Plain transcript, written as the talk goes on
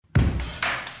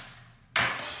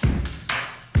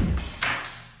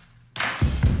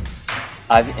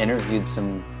I've interviewed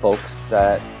some folks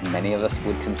that many of us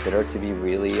would consider to be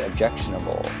really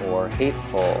objectionable or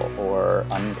hateful or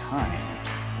unkind.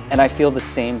 And I feel the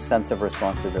same sense of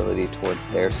responsibility towards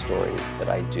their stories that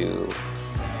I do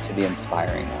to the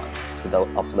inspiring ones, to the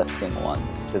uplifting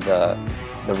ones, to the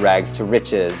rags to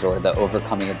riches or the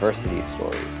overcoming adversity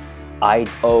story. I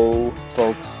owe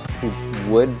folks who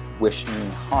would wish me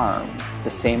harm the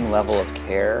same level of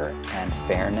care and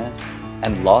fairness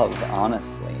and love,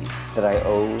 honestly, that I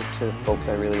owe to folks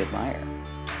I really admire.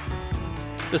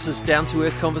 This is Down to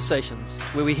Earth Conversations,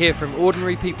 where we hear from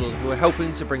ordinary people who are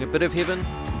helping to bring a bit of heaven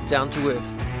down to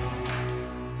earth.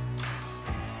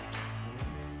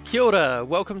 Kia ora,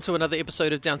 welcome to another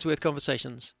episode of Down to Earth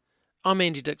Conversations. I'm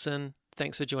Andy Dixon,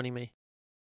 thanks for joining me.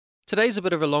 Today's a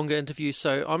bit of a longer interview,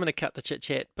 so I'm going to cut the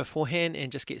chit-chat beforehand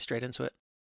and just get straight into it.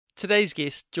 Today's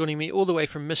guest, joining me all the way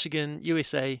from Michigan,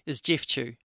 USA, is Jeff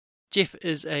Chu. Jeff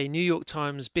is a New York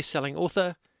Times best-selling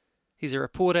author. He's a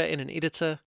reporter and an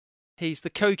editor. He's the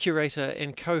co-curator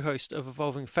and co-host of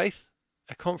Evolving Faith,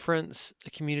 a conference, a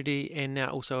community, and now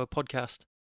also a podcast.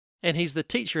 And he's the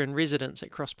teacher in residence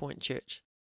at Crosspoint Church.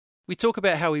 We talk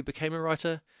about how he became a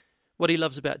writer, what he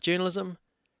loves about journalism,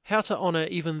 how to honour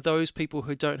even those people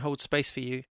who don't hold space for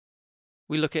you.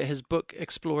 We look at his book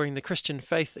exploring the Christian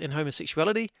faith and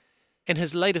homosexuality, and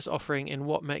his latest offering and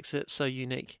what makes it so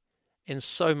unique, and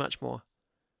so much more.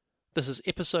 This is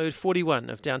episode 41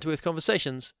 of Down to Earth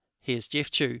Conversations. Here's Jeff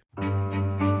Chu.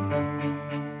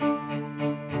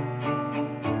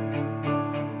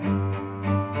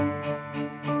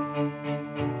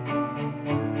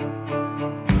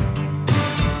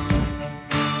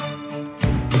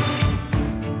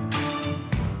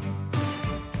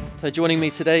 So joining me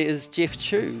today is Jeff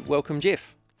Chu. Welcome,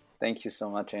 Jeff. Thank you so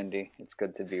much, Andy. It's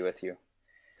good to be with you.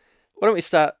 Why don't we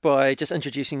start by just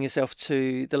introducing yourself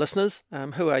to the listeners?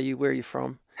 Who are you? Where are you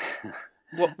from?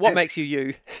 What makes you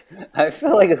you? I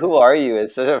feel like who are you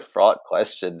is such a fraught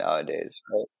question nowadays,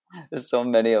 right? So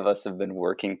many of us have been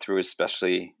working through,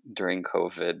 especially during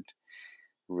COVID,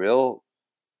 real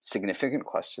significant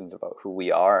questions about who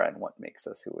we are and what makes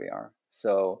us who we are.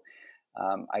 So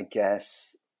I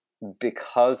guess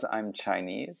because I'm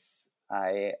Chinese,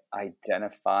 I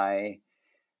identify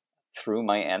through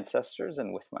my ancestors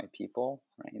and with my people,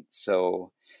 right?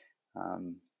 So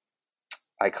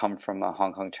I come from a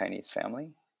Hong Kong Chinese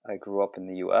family. I grew up in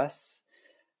the US.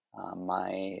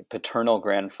 My paternal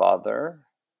grandfather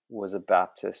was a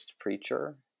Baptist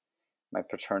preacher. My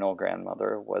paternal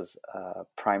grandmother was a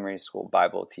primary school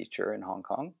Bible teacher in Hong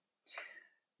Kong.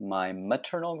 My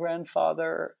maternal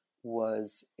grandfather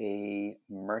was a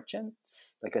merchant,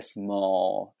 like a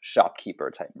small shopkeeper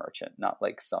type merchant, not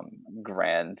like some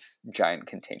grand giant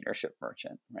container ship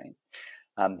merchant, right?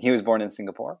 He was born in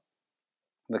Singapore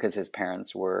because his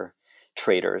parents were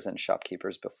traders and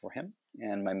shopkeepers before him.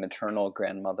 And my maternal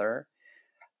grandmother,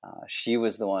 she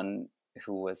was the one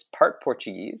who was part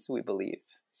Portuguese, we believe.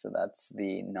 So that's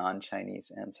the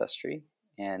non-Chinese ancestry.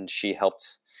 And she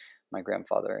helped my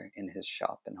grandfather in his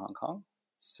shop in Hong Kong.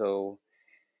 So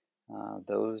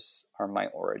those are my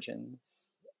origins,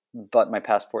 but my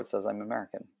passport says I'm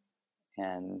American.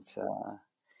 And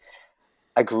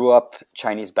I grew up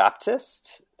Chinese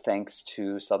Baptist, thanks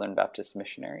to Southern Baptist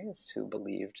missionaries who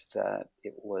believed that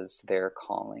it was their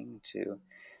calling to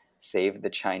save the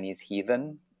Chinese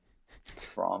heathen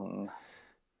from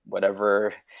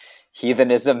whatever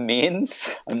heathenism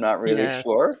means. I'm not really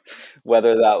sure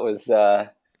whether that was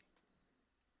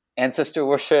ancestor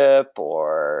worship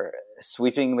or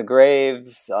sweeping the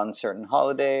graves on certain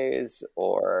holidays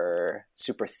or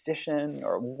superstition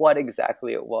or what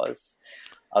exactly it was,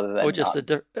 other than or just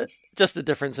a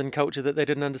difference in culture that they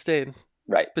didn't understand,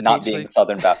 right? Not being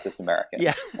Southern Baptist American.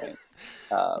 Yeah.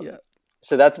 Right?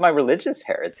 So that's my religious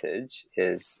heritage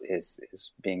is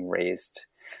being raised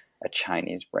a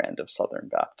Chinese brand of Southern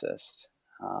Baptist,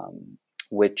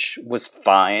 which was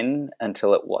fine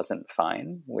until it wasn't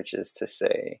fine, which is to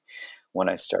say, when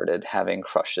I started having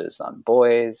crushes on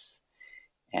boys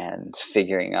and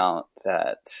figuring out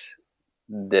that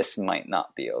this might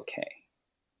not be okay.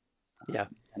 Yeah.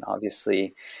 And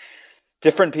obviously,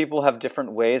 different people have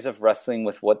different ways of wrestling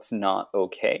with what's not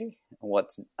okay,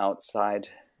 what's outside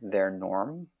their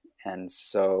norm. And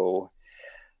so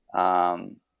my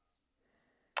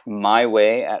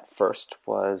way at first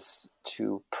was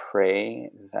to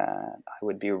pray that I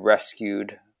would be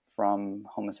rescued from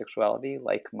homosexuality,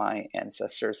 like my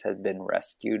ancestors had been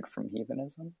rescued from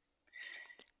heathenism.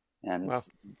 And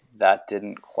that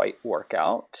didn't quite work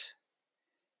out.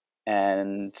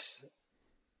 And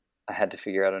I had to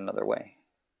figure out another way.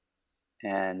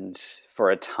 And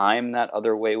for a time, that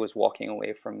other way was walking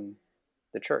away from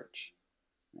the church.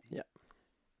 Yeah.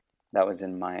 That was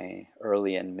in my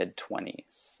early and mid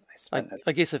 20s.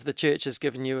 I guess if the church has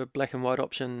given you a black and white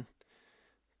option,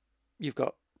 you've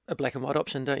got a black and white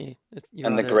option, don't you? You're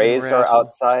And the either in or grays are out, or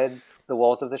outside the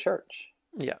walls of the church.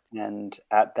 yeah. And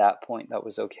at that point, that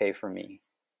was okay for me.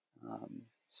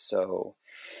 So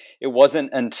it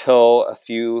wasn't until a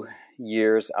few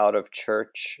years out of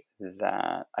church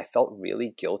that I felt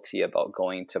really guilty about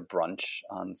going to brunch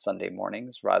on Sunday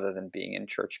mornings rather than being in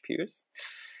church pews.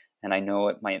 And I know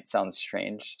it might sound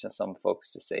strange to some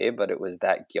folks to say, but it was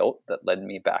that guilt that led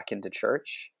me back into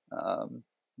church.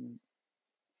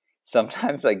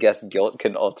 Sometimes I guess guilt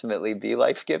can ultimately be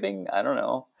life-giving. I don't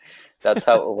know. That's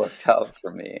how it worked out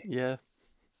for me. Yeah.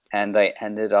 And I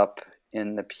ended up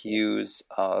in the pews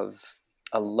of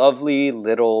a lovely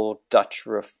little Dutch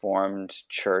Reformed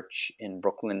church in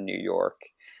Brooklyn, New York,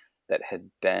 that had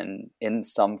been in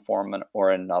some form or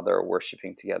another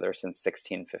worshiping together since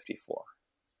 1654.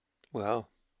 Wow.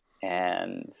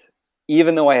 And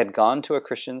even though I had gone to a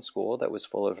Christian school that was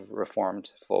full of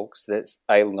Reformed folks,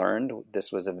 I learned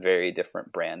this was a very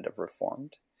different brand of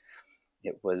Reformed.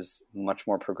 It was much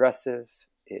more progressive.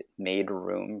 It made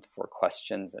room for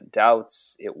questions and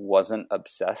doubts. It wasn't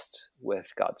obsessed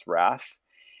with God's wrath.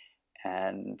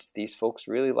 And these folks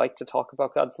really liked to talk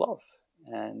about God's love.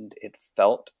 And it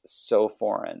felt so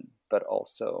foreign, but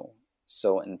also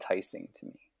so enticing to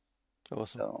me.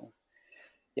 Awesome. So,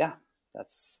 yeah,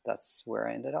 that's where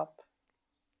I ended up.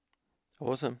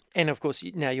 Awesome. And of course,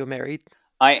 now you're married.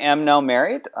 I am now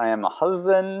married. I am a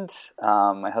husband.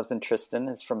 My husband, Tristan,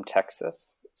 is from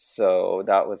Texas. So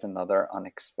that was another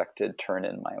unexpected turn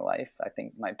in my life. I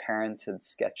think my parents had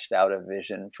sketched out a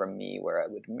vision for me where I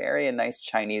would marry a nice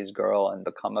Chinese girl and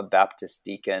become a Baptist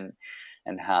deacon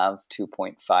and have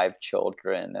 2.5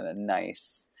 children and a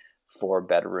nice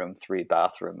 4-bedroom,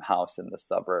 3-bathroom house in the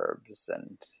suburbs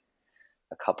and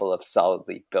a couple of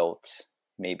solidly built,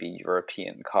 maybe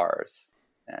European cars.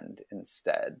 And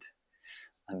instead,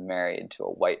 I'm married to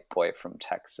a white boy from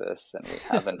Texas, and we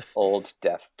have an old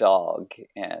deaf dog,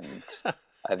 and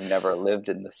I've never lived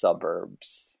in the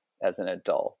suburbs as an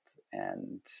adult,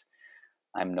 and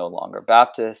I'm no longer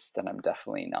Baptist, and I'm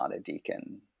definitely not a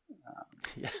deacon.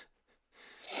 Yeah.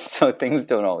 So things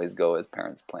don't always go as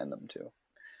parents plan them to.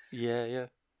 Yeah, yeah.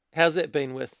 How's that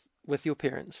been with your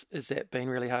parents? Has that been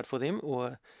really hard for them,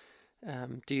 or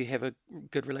do you have a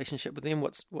good relationship with them?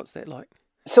 What's that like?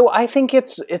 So I think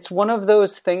it's one of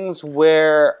those things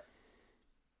where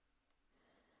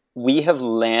we have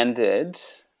landed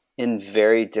in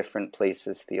very different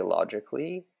places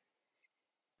theologically.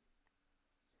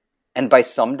 And by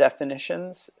some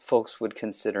definitions, folks would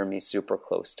consider me super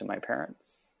close to my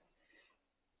parents.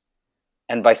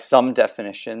 And by some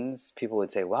definitions, people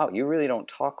would say, wow, you really don't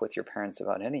talk with your parents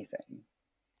about anything.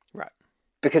 Right.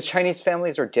 Because Chinese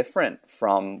families are different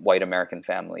from white American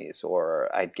families, or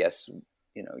I'd guess,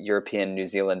 European New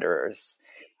Zealanders.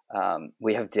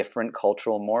 We have different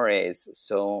cultural mores.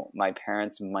 So my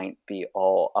parents might be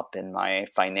all up in my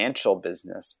financial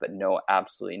business, but know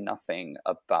absolutely nothing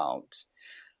about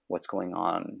what's going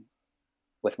on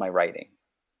with my writing.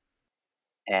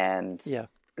 And Yeah.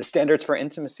 the standards for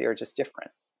intimacy are just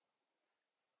different.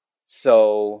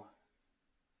 So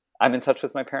I'm in touch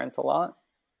with my parents a lot.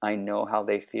 I know how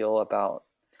they feel about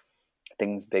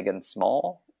things big and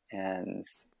small. And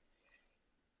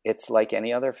it's like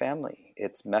any other family.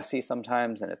 It's messy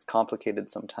sometimes and it's complicated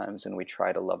sometimes. And we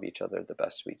try to love each other the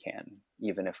best we can,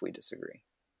 even if we disagree.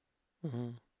 Mm-hmm.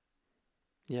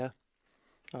 Yeah.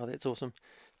 Oh, that's awesome.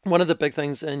 One of the big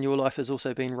things in your life has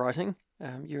also been writing.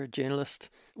 You're a journalist.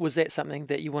 Was that something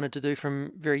that you wanted to do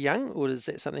from very young, or is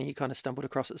that something you kind of stumbled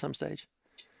across at some stage?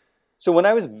 So when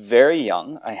I was very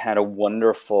young, I had a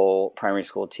wonderful primary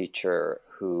school teacher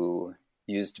who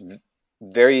used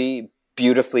very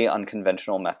beautifully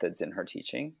unconventional methods in her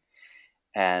teaching.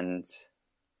 And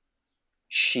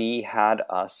she had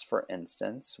us, for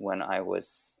instance, when I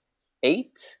was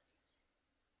 8,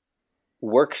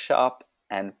 workshop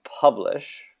and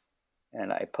publish,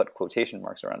 and I put quotation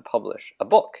marks around publish, a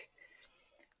book.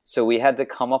 So we had to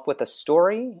come up with a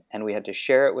story and we had to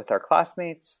share it with our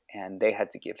classmates and they had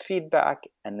to give feedback,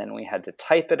 and then we had to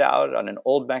type it out on an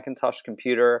old Macintosh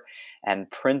computer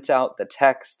and print out the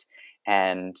text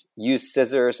and use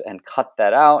scissors and cut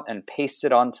that out and paste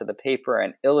it onto the paper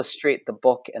and illustrate the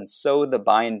book and sew the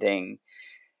binding,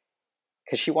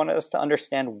 because she wanted us to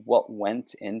understand what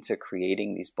went into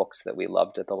creating these books that we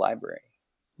loved at the library.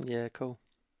 Yeah, cool.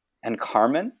 And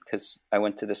Carmen, because I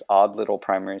went to this odd little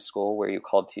primary school where you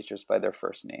called teachers by their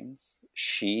first names,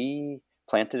 she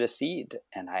planted a seed,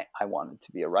 and I wanted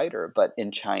to be a writer. But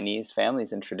in Chinese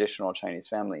families, in traditional Chinese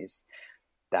families,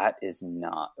 that is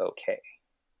not okay.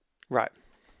 Right.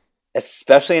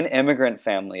 Especially an immigrant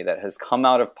family that has come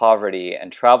out of poverty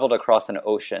and traveled across an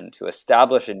ocean to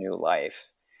establish a new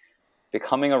life.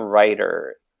 Becoming a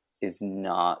writer is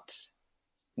not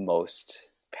most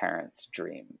parents'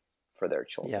 dream for their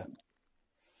children. Yeah.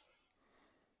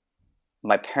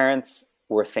 My parents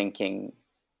were thinking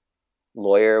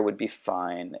lawyer would be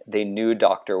fine. They knew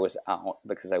doctor was out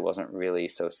because I wasn't really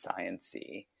so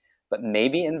sciencey, but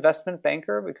maybe investment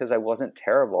banker because I wasn't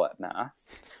terrible at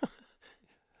math.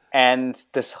 And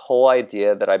this whole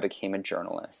idea that I became a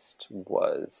journalist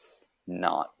was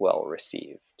not well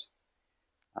received.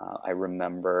 I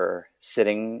remember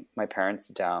sitting my parents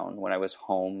down when I was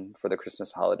home for the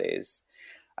Christmas holidays.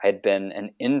 I had been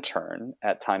an intern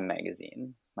at Time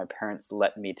Magazine. My parents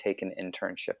let me take an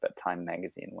internship at Time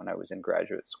Magazine when I was in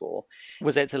graduate school.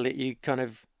 Was that to let you kind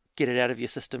of get it out of your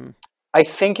system? I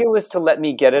think it was to let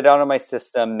me get it out of my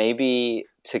system, maybe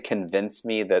to convince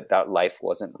me that that life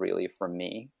wasn't really for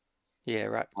me. Yeah,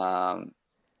 right.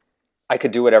 I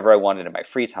could do whatever I wanted in my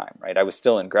free time, right? I was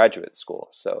still in graduate school.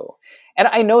 So, and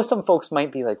I know some folks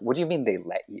might be like, what do you mean they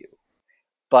let you?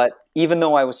 But even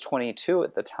though I was 22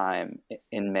 at the time,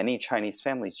 in many Chinese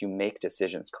families, you make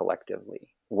decisions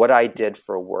collectively. What I did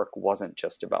for work wasn't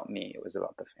just about me. It was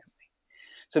about the family.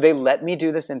 So they let me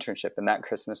do this internship. And that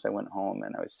Christmas I went home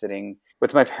and I was sitting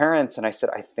with my parents and I said,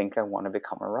 I think I want to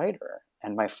become a writer.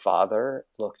 And my father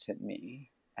looked at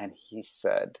me and he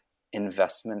said,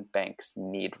 investment banks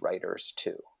need writers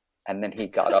too. And then he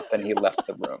got up and he left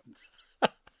the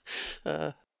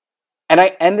room. And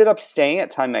I ended up staying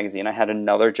at Time Magazine. I had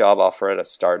another job offer at a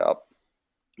startup,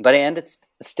 but I ended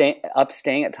up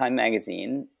staying at Time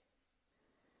Magazine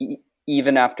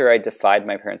even after I defied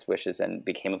my parents' wishes and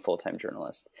became a full-time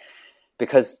journalist,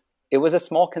 because it was a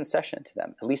small concession to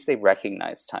them. At least they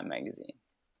recognized Time Magazine,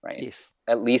 right? Yes.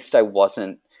 At least I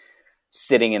wasn't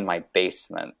sitting in my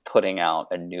basement putting out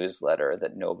a newsletter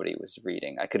that nobody was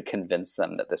reading. I could convince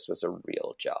them that this was a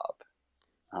real job.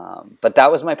 But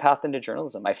that was my path into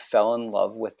journalism. I fell in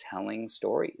love with telling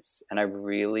stories, and I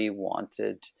really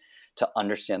wanted to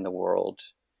understand the world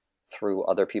through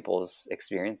other people's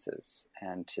experiences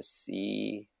and to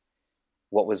see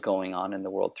what was going on in the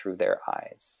world through their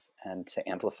eyes and to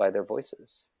amplify their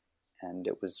voices. And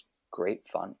it was great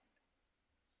fun.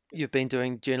 You've been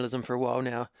doing journalism for a while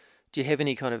now. Do you have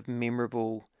any kind of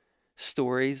memorable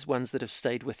stories, ones that have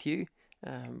stayed with you,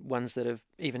 ones that have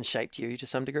even shaped you to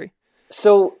some degree?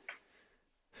 So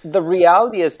the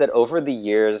reality is that over the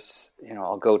years,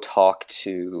 I'll go talk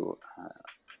to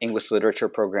English literature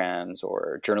programs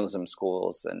or journalism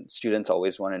schools, and students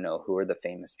always want to know, who are the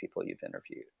famous people you've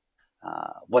interviewed?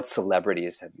 What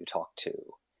celebrities have you talked to?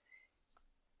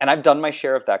 And I've done my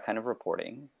share of that kind of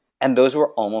reporting, and those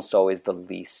were almost always the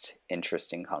least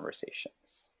interesting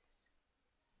conversations.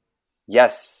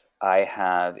 Yes, I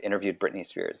have interviewed Britney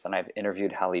Spears, and I've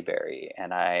interviewed Halle Berry,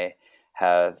 and I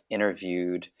have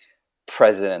interviewed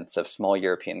presidents of small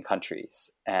European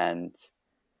countries. And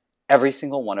every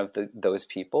single one of those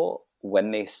people,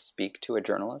 when they speak to a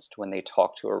journalist, when they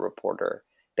talk to a reporter,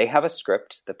 they have a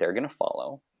script that they're going to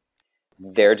follow.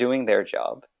 They're doing their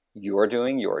job. You're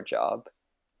doing your job.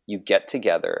 You get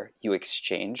together. You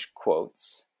exchange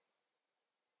quotes.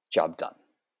 Job done.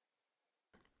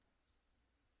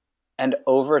 And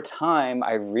over time,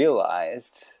 I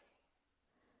realized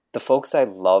the folks I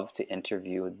love to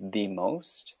interview the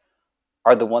most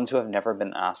are the ones who have never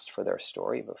been asked for their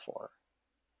story before.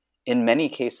 In many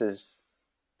cases,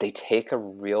 they take a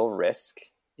real risk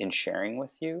in sharing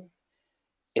with you.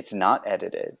 It's not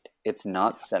edited. It's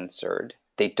not censored.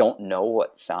 They don't know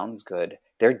what sounds good.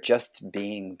 They're just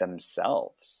being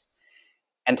themselves.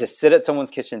 And to sit at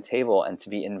someone's kitchen table and to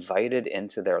be invited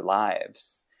into their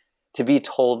lives, to be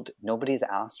told, nobody's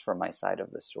asked for my side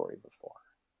of the story before.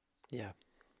 Yeah.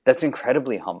 That's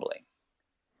incredibly humbling.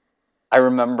 I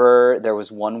remember there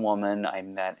was one woman I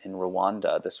met in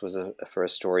Rwanda. This was for a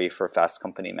story for Fast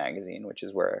Company magazine, which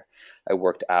is where I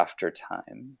worked after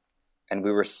Time. And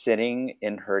we were sitting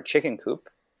in her chicken coop,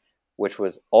 which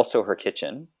was also her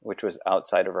kitchen, which was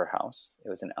outside of her house. It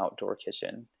was an outdoor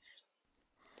kitchen.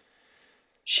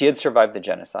 She had survived the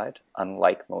genocide,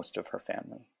 unlike most of her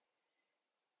family.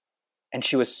 And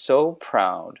she was so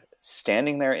proud,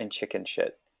 standing there in chicken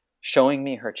shit, showing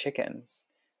me her chickens,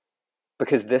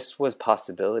 because this was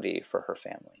possibility for her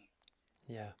family.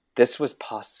 Yeah. This was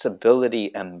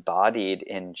possibility embodied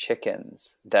in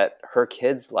chickens, that her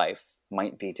kid's life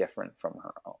might be different from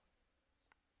her own.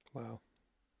 Wow.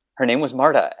 Her name was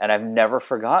Marta, and I've never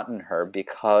forgotten her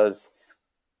because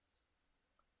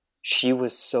she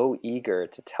was so eager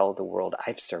to tell the world,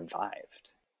 I've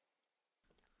survived.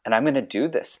 and I'm going to do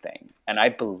this thing. And I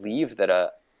believe that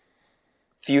a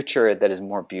future that is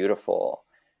more beautiful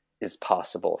is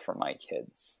possible for my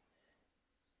kids.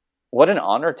 What an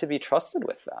honor to be trusted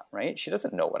with that, right? She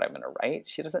doesn't know what I'm going to write.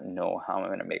 She doesn't know how I'm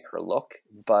going to make her look,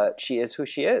 but she is who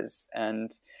she is.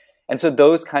 And so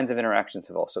those kinds of interactions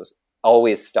have also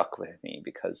always stuck with me,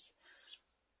 because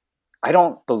I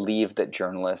don't believe that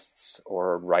journalists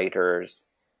or writers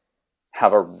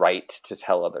have a right to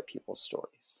tell other people's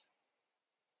stories.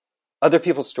 Other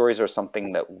people's stories are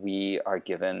something that we are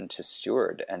given to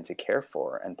steward and to care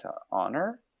for and to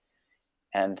honor.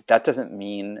 And that doesn't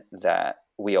mean that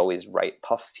we always write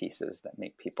puff pieces that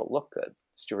make people look good.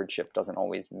 Stewardship doesn't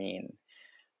always mean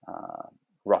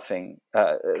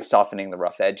softening the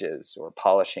rough edges or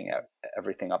polishing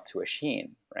everything up to a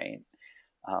sheen, right?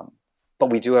 But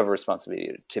we do have a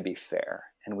responsibility to be fair,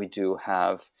 and we do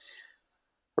have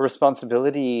a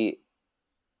responsibility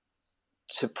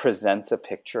to present a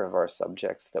picture of our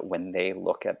subjects that when they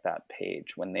look at that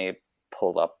page, when they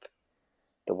pull up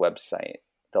the website,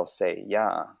 they'll say,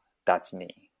 yeah, that's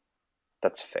me.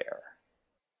 That's fair.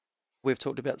 We've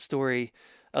talked about story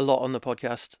a lot on the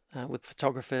podcast with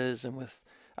photographers and with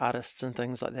artists and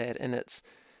things like that. And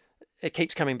it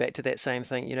keeps coming back to that same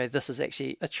thing. You know, this is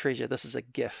actually a treasure. This is a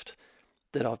gift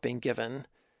that I've been given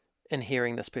in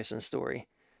hearing this person's story.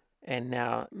 And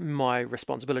now my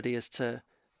responsibility is to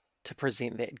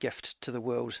present that gift to the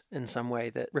world in some way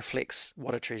that reflects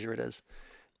what a treasure it is.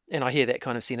 And I hear that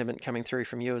kind of sentiment coming through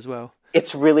from you as well.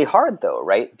 It's really hard though,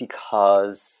 right?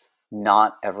 Because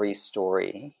not every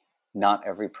story, not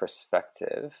every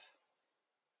perspective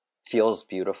feels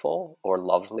beautiful or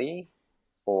lovely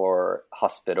or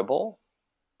hospitable.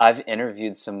 I've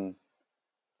interviewed some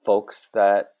folks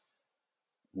that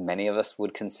many of us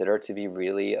would consider to be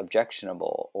really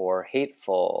objectionable or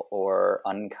hateful or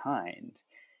unkind.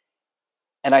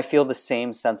 And I feel the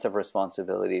same sense of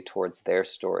responsibility towards their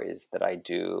stories that I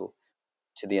do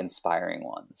to the inspiring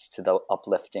ones, to the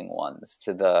uplifting ones,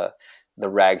 to the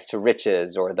rags to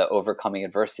riches or the overcoming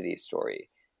adversity story,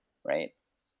 right?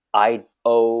 I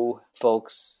owe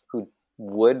folks who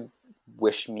would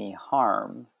wish me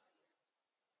harm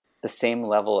the same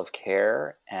level of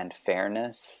care and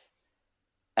fairness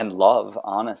and love,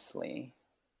 honestly,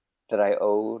 that I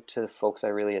owe to the folks I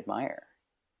really admire.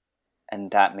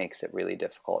 And that makes it really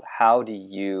difficult. How do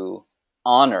you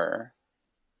honor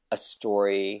a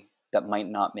story that might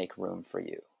not make room for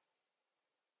you?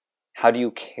 How do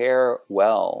you care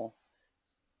well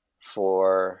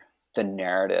for the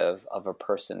narrative of a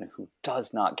person who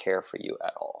does not care for you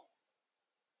at all?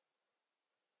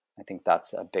 I think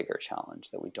that's a bigger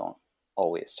challenge that we don't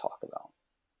always talk about.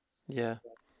 Yeah.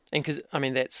 And because, I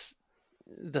mean, this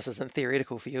isn't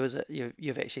theoretical for you, is it?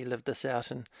 You've actually lived this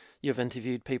out, and you've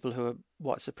interviewed people who are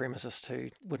white supremacists who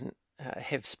wouldn't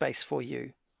have space for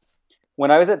you. When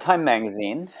I was at Time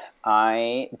Magazine,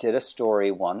 I did a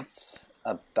story once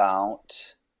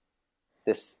about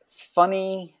this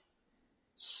funny,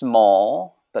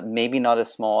 small, but maybe not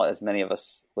as small as many of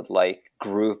us would like,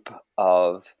 group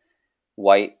of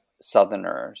white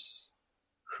Southerners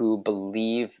who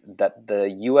believe that the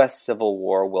U.S. Civil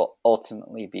War will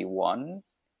ultimately be won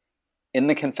in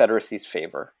the Confederacy's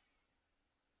favor,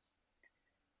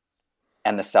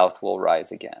 and the South will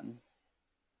rise again.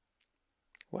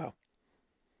 Wow.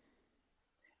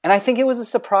 And I think it was a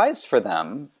surprise for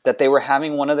them that they were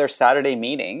having one of their Saturday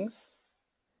meetings,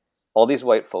 all these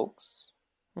white folks,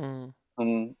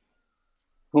 whom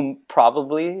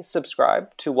probably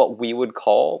subscribe to what we would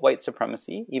call white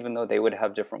supremacy, even though they would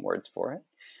have different words for it.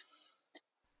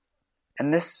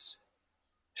 And this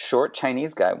short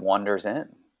Chinese guy wanders in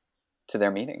to their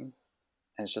meeting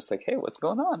and it's just like, hey, what's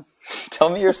going on? Tell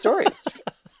me your stories.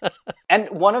 And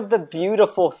one of the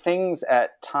beautiful things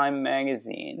at Time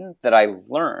Magazine that I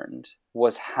learned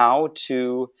was how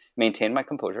to maintain my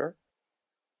composure,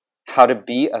 how to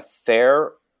be a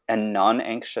fair and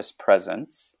non-anxious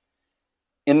presence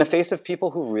in the face of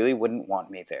people who really wouldn't want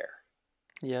me there.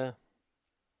 Yeah.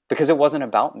 Because it wasn't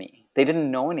about me. They didn't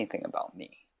know anything about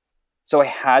me. So I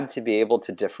had to be able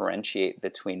to differentiate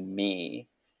between me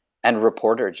and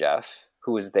reporter Jeff,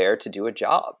 who was there to do a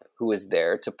job, who was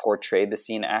there to portray the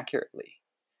scene accurately,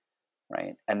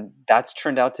 right? And that's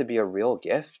turned out to be a real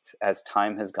gift as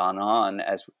time has gone on,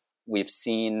 as we've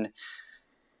seen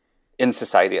in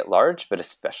society at large, but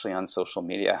especially on social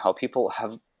media, how people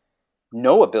have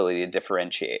no ability to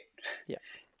differentiate. Yeah.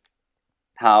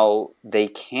 How they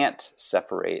can't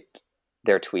separate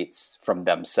their tweets from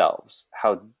themselves,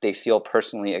 how they feel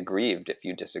personally aggrieved if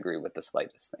you disagree with the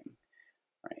slightest thing,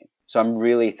 right? So I'm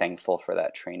really thankful for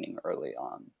that training early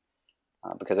on,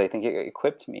 because I think it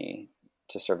equipped me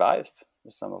to survive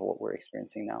some of what we're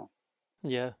experiencing now.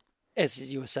 Yeah. As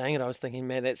you were saying it, I was thinking,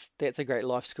 man, that's a great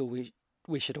life skill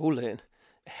we should all learn.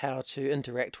 How to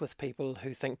interact with people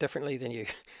who think differently than you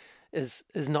is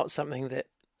not something that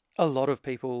a lot of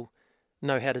people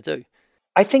know how to do.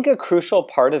 I think a crucial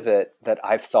part of it that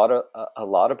I've thought a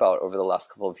lot about over the last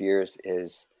couple of years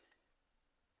is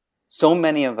so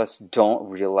many of us don't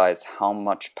realize how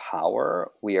much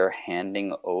power we are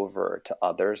handing over to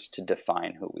others to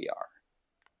define who we are,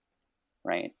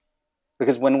 right?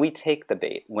 Because when we take the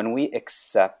bait, when we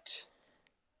accept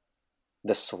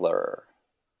the slur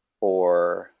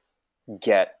or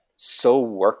get so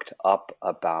worked up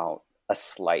about a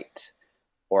slight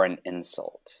or an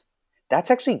insult,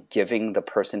 that's actually giving the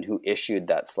person who issued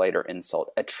that slight or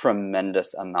insult a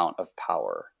tremendous amount of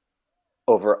power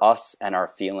over us and our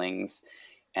feelings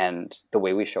and the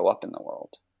way we show up in the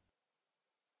world.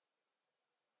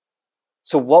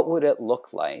 So what would it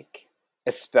look like,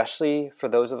 especially for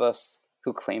those of us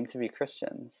who claim to be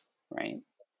Christians, right?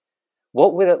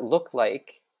 What would it look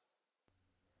like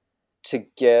to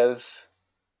give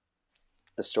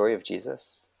the story of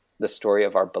Jesus, the story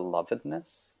of our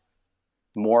belovedness,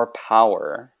 more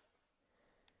power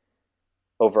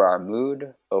over our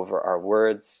mood, over our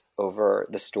words, over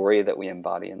the story that we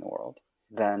embody in the world,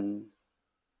 than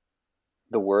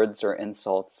the words or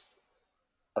insults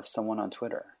of someone on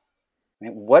Twitter? I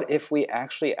mean, what if we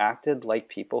actually acted like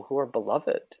people who are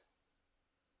beloved?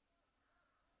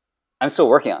 I'm still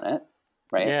working on it,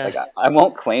 right? Yeah. Like I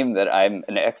won't claim that I'm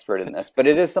an expert in this, but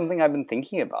it is something I've been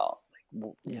thinking about.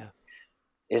 Like, Yeah.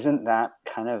 isn't that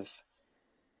kind of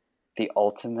the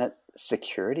ultimate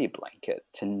security blanket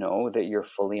to know that you're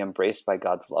fully embraced by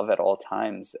God's love at all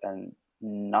times and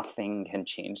nothing can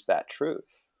change that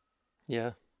truth?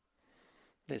 Yeah.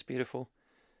 That's beautiful.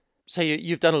 So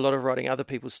you've done a lot of writing other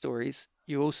people's stories.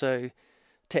 You also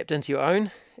tapped into your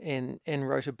own and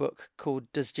wrote a book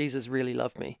called Does Jesus Really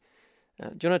Love Me?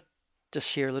 Do you want to just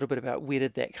share a little bit about where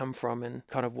did that come from and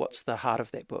kind of what's the heart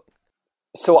of that book?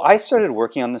 So I started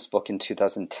working on this book in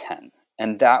 2010,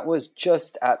 and that was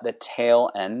just at the tail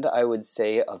end, I would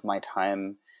say, of my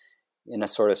time in a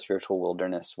sort of spiritual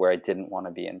wilderness where I didn't want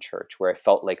to be in church, where I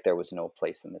felt like there was no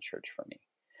place in the church for me.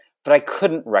 But I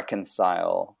couldn't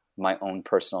reconcile my own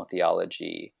personal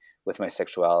theology with my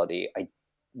sexuality. I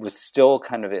was still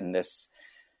kind of in this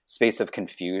space of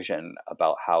confusion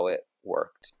about how it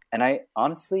worked. And I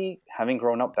honestly, having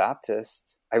grown up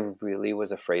Baptist, I really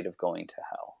was afraid of going to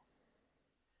hell.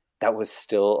 That was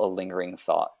still a lingering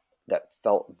thought that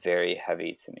felt very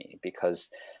heavy to me, because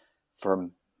for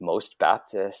most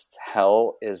Baptists,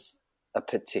 hell is a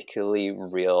particularly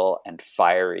real and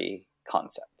fiery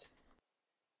concept.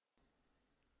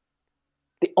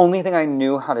 The only thing I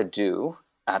knew how to do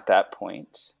at that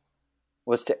point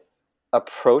was to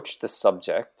approach the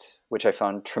subject, which I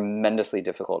found tremendously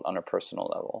difficult on a personal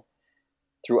level,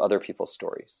 through other people's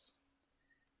stories.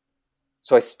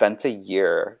 So I spent a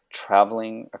year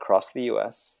traveling across the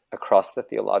US, across the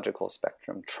theological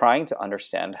spectrum, trying to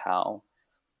understand how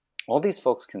all these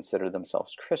folks consider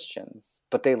themselves Christians,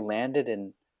 but they landed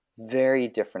in very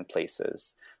different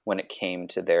places when it came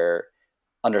to their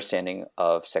understanding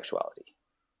of sexuality.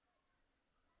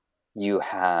 You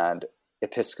had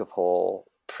Episcopal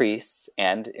priests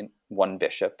and one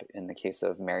bishop, in the case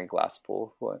of Mary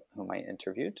Glasspool, whom I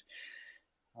interviewed,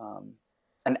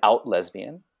 an out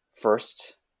lesbian,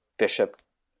 first bishop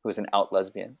who was an out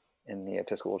lesbian in the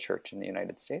Episcopal Church in the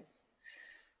United States.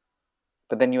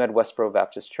 But then you had Westboro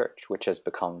Baptist Church, which has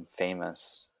become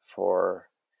famous for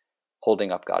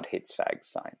holding up God hates fags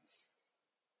signs.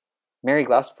 Mary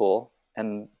Glasspool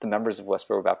and the members of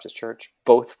Westboro Baptist Church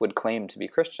both would claim to be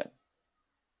Christian.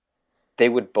 They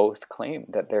would both claim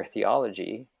that their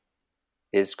theology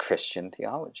is Christian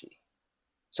theology.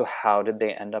 So how did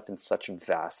they end up in such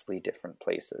vastly different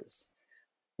places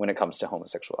when it comes to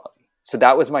homosexuality? So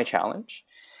that was my challenge.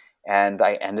 And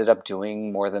I ended up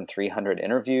doing more than 300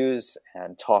 interviews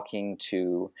and talking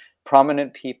to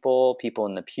prominent people, people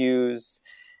in the pews,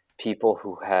 people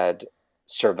who had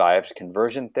survived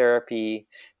conversion therapy,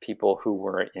 people who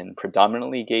were in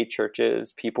predominantly gay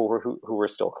churches, people who were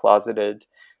still closeted.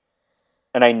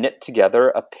 And I knit together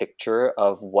a picture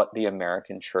of what the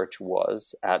American church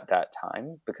was at that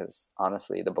time, because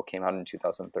honestly, the book came out in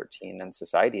 2013 and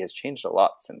society has changed a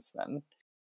lot since then.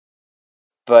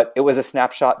 But it was a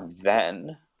snapshot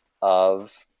then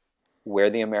of where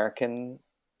the American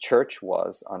church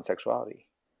was on sexuality,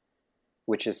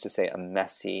 which is to say a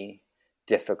messy,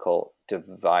 difficult,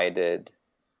 divided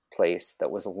place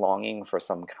that was longing for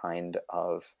some kind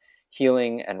of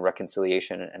healing and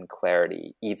reconciliation and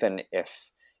clarity, even if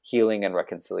healing and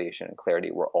reconciliation and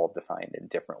clarity were all defined in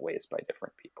different ways by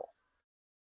different people.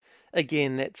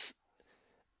 Again, that's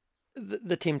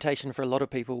the temptation for a lot of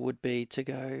people would be to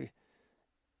go,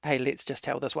 hey, let's just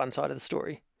tell this one side of the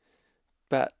story.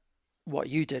 But what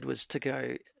you did was to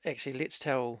go, actually, let's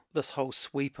tell this whole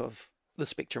sweep of the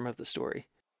spectrum of the story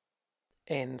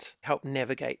and help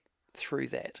navigate through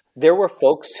that. There were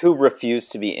folks who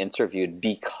refused to be interviewed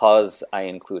because I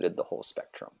included the whole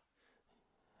spectrum.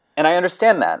 And I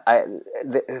understand that.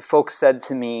 Folks said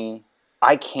to me,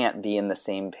 I can't be in the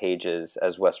same pages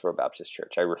as Westboro Baptist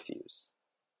Church. I refuse.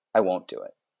 I won't do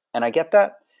it. And I get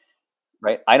that,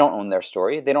 right? I don't own their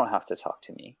story. They don't have to talk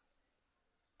to me.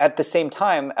 At the same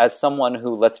time, as someone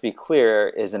who, let's be clear,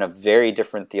 is in a very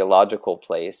different theological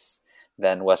place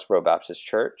than Westboro Baptist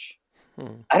Church,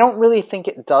 I don't really think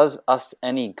it does us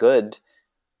any good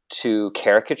to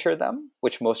caricature them,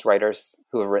 which most writers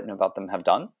who have written about them have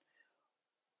done,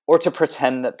 or to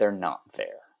pretend that they're not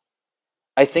there.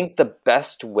 I think the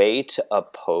best way to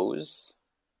oppose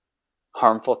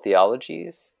harmful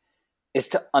theologies is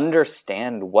to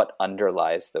understand what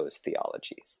underlies those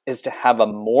theologies, is to have a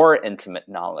more intimate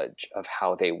knowledge of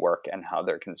how they work and how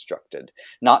they're constructed,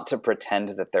 not to pretend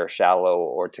that they're shallow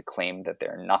or to claim that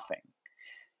they're nothing.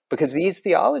 Because these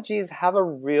theologies have a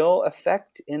real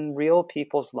effect in real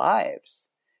people's lives.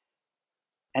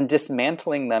 And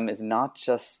dismantling them is not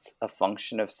just a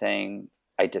function of saying,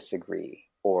 I disagree,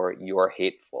 or you're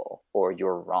hateful, or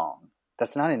you're wrong.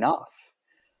 That's not enough.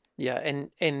 Yeah,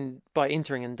 and by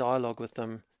entering in dialogue with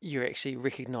them, you're actually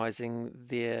recognizing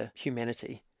their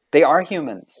humanity. They are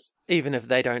humans. Even if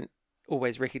they don't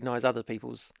always recognize other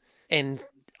people's. And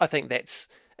I think that's,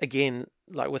 again,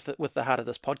 like with the heart of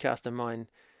this podcast in mind,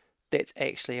 that's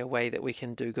actually a way that we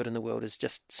can do good in the world, is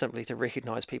just simply to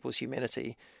recognize people's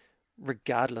humanity,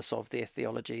 regardless of their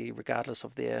theology, regardless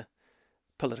of their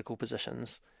political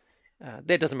positions.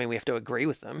 That doesn't mean we have to agree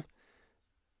with them,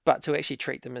 but to actually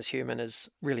treat them as human is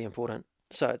really important.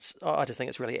 So I just think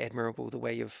it's really admirable the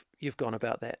way you've gone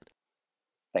about that.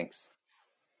 Thanks.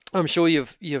 I'm sure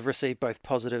you've received both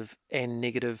positive and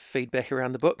negative feedback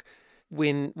around the book.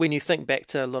 When you think back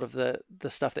to a lot of the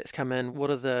stuff that's come in, what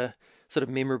are the sort of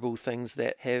memorable things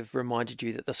that have reminded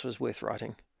you that this was worth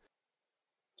writing?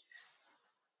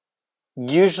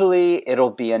 Usually it'll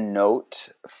be a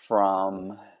note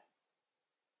from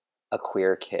a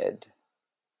queer kid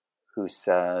who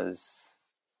says,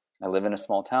 I live in a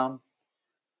small town.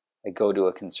 I go to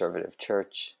a conservative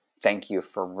church. Thank you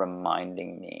for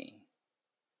reminding me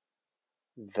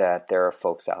that there are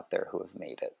folks out there who have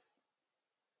made it.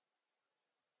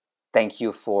 Thank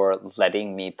you for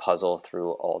letting me puzzle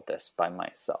through all this by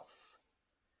myself.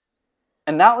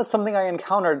 And that was something I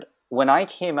encountered when I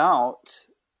came out.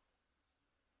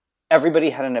 Everybody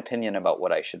had an opinion about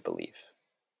what I should believe.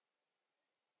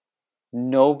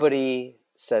 Nobody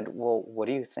said, well, what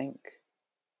do you think?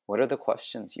 What are the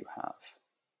questions you have?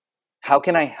 How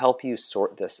can I help you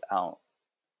sort this out?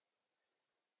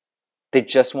 They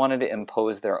just wanted to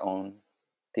impose their own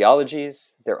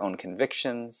theologies, their own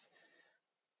convictions.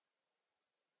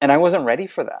 And I wasn't ready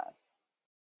for that.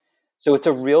 So it's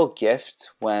a real gift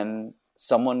when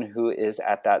someone who is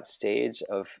at that stage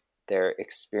of their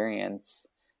experience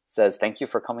says, thank you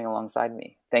for coming alongside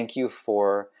me. Thank you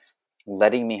for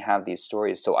letting me have these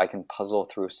stories so I can puzzle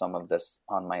through some of this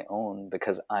on my own,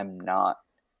 because I'm not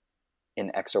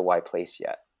in X or Y place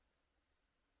yet.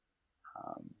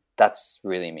 That's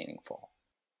really meaningful.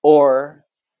 Or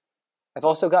I've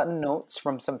also gotten notes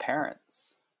from some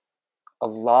parents. A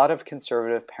lot of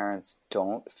conservative parents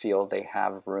don't feel they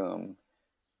have room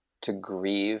to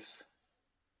grieve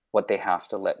what they have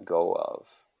to let go of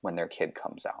when their kid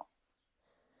comes out.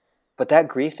 But that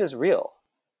grief is real.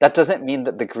 That doesn't mean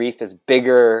that the grief is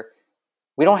bigger.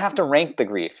 We don't have to rank the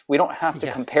grief. We don't have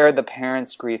to compare the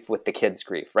parent's grief with the kid's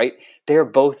grief, right? They're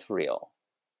both real.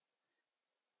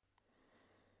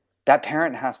 That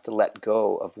parent has to let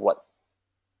go of what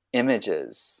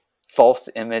images, false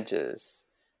images,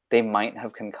 they might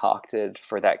have concocted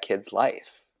for that kid's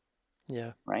life.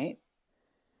 Yeah. Right?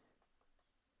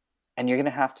 And you're going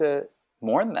to have to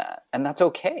mourn that. And that's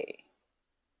okay.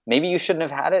 Maybe you shouldn't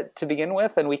have had it to begin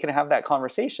with, and we can have that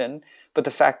conversation. But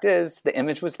the fact is, the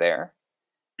image was there,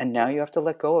 and now you have to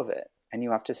let go of it. And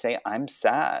you have to say, I'm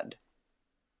sad.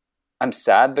 I'm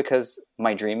sad because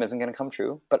my dream isn't going to come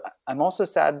true, but I'm also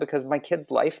sad because my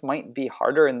kid's life might be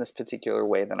harder in this particular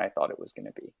way than I thought it was going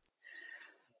to be.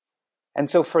 And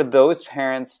so for those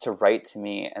parents to write to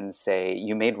me and say,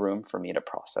 you made room for me to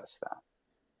process that,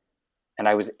 and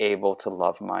I was able to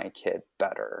love my kid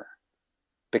better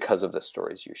because of the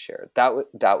stories you shared,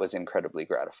 that was incredibly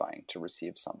gratifying to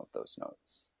receive some of those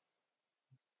notes.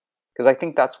 Because I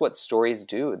think that's what stories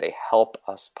do. They help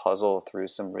us puzzle through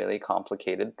some really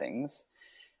complicated things.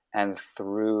 And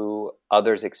through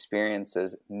others'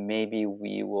 experiences, maybe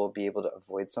we will be able to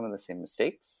avoid some of the same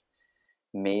mistakes.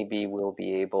 Maybe we'll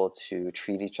be able to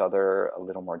treat each other a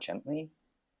little more gently.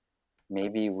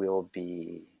 Maybe we'll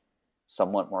be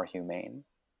somewhat more humane.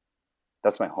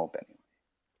 That's my hope anyway.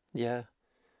 Yeah.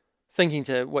 Thinking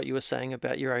to what you were saying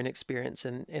about your own experience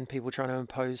and people trying to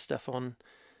impose stuff on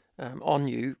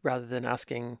you rather than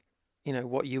asking,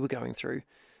 what you were going through.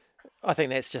 I think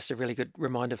that's just a really good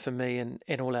reminder for me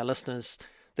and all our listeners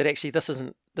that actually this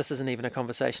isn't even a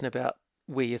conversation about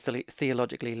where you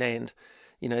theologically land.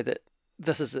 That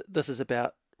this is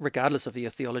about, regardless of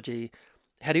your theology,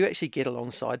 how do you actually get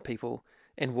alongside people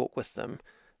and walk with them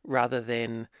rather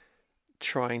than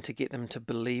trying to get them to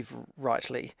believe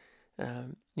rightly.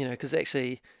 Because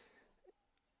actually,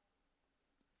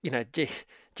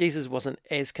 Jesus wasn't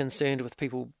as concerned with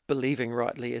people believing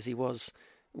rightly as he was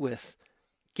with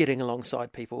getting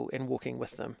alongside people and walking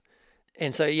with them.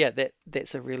 And so, yeah,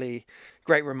 that's a really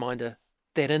great reminder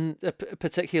that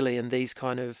particularly in these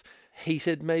kind of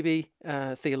heated, maybe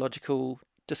theological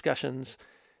discussions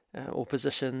or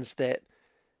positions, that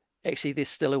actually there's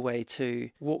still a way to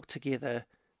walk together,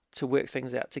 to work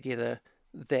things out together,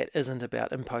 that isn't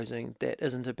about imposing, that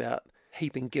isn't about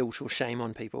heaping guilt or shame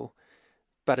on people,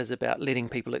 but is about letting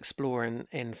people explore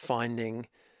and finding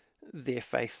their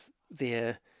faith,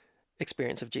 their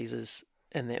experience of Jesus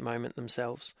in that moment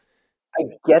themselves. I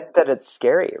get that it's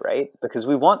scary, right? Because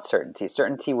we want certainty.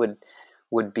 Certainty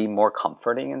would be more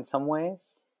comforting in some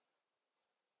ways.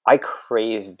 I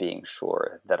crave being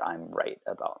sure that I'm right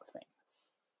about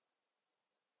things.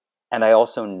 And I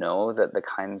also know that the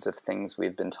kinds of things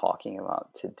we've been talking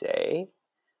about today,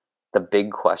 the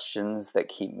big questions that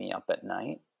keep me up at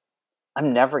night,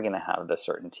 I'm never going to have the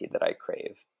certainty that I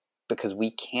crave because we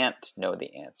can't know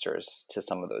the answers to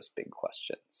some of those big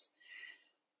questions.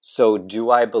 So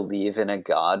do I believe in a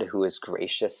God who is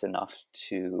gracious enough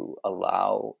to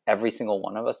allow every single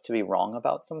one of us to be wrong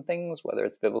about some things, whether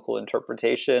it's biblical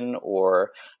interpretation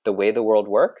or the way the world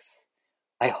works?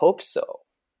 I hope so.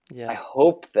 Yeah. I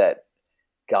hope that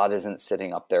God isn't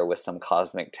sitting up there with some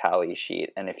cosmic tally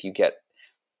sheet, and if you get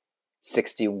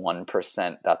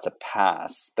 61%, that's a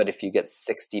pass. But if you get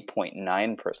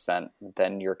 60.9%,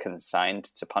 then you're consigned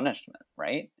to punishment,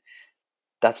 right?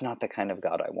 That's not the kind of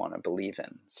God I want to believe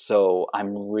in. So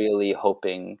I'm really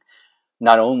hoping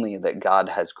not only that God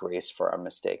has grace for our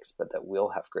mistakes, but that we'll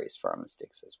have grace for our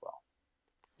mistakes as well.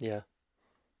 Yeah.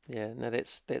 No,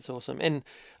 that's awesome. And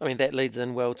I mean, that leads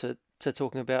in well to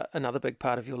talking about another big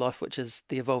part of your life, which is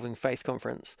the Evolving Faith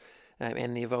Conference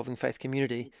and the Evolving Faith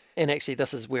community. And actually,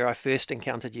 this is where I first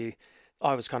encountered you.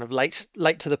 I was kind of late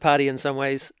to the party in some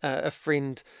ways. A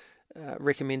friend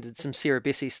recommended some Sarah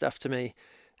Bessey stuff to me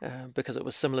because it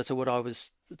was similar to what I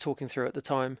was talking through at the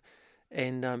time.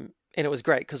 And it was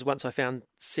great because once I found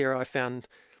Sarah, I found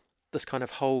this kind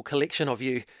of whole collection of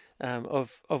you,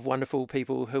 of wonderful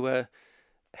people who are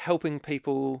helping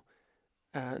people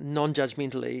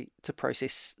non-judgmentally to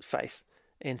process faith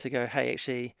and to go, hey,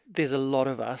 actually, there's a lot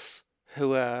of us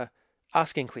who are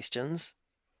asking questions,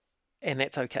 and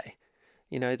that's okay.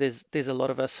 There's a lot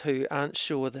of us who aren't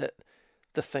sure that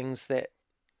the things that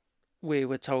we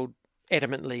were told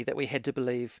adamantly that we had to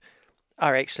believe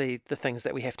are actually the things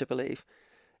that we have to believe.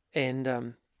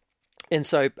 And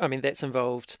so, I mean, that's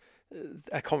involved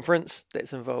a conference,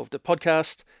 that's involved a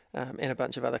podcast, and a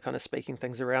bunch of other kind of speaking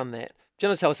things around that. Do you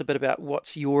want to tell us a bit about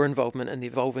what's your involvement in the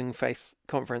Evolving Faith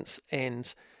Conference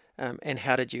and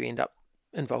how did you end up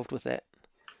involved with that?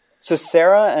 So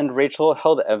Sarah and Rachel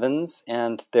Held Evans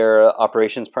and their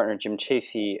operations partner Jim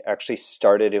Chafee actually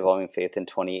started Evolving Faith in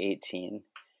 2018.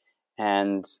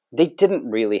 And they didn't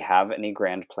really have any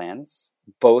grand plans.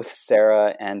 Both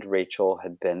Sarah and Rachel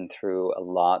had been through a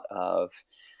lot of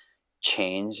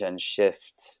change and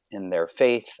shift in their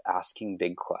faith, asking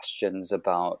big questions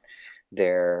about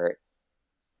their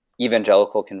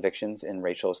evangelical convictions in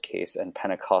Rachel's case and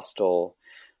Pentecostal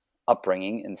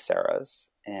upbringing in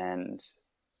Sarah's. And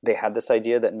they had this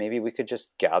idea that maybe we could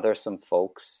just gather some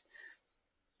folks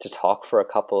to talk for a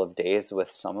couple of days with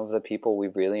some of the people we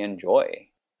really enjoy.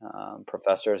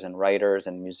 Professors and writers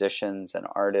and musicians and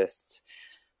artists.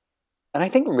 And I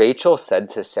think Rachel said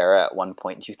to Sarah at one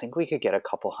point, do you think we could get a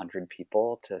couple hundred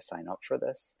people to sign up for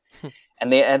this?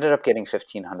 And they ended up getting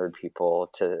 1,500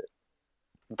 people to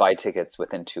buy tickets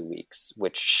within 2 weeks,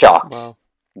 which shocked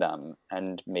them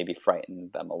and maybe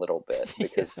frightened them a little bit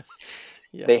because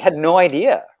they had no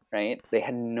idea, right? They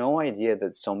had no idea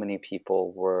that so many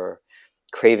people were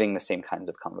craving the same kinds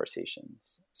of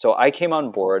conversations. So I came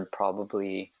on board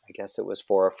probably, I guess it was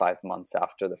 4 or 5 months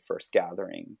after the first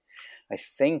gathering. I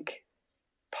think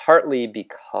partly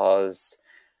because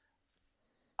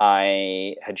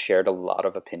I had shared a lot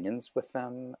of opinions with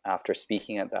them after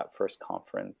speaking at that first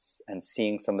conference and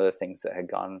seeing some of the things that had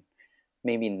gone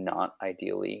maybe not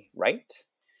ideally right.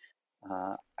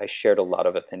 I shared a lot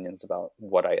of opinions about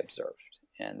what I observed.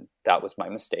 And that was my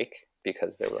mistake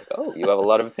because they were like, oh, you have a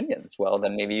lot of opinions. Well,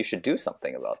 then maybe you should do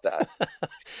something about that.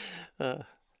 uh,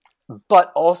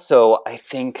 But also, I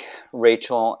think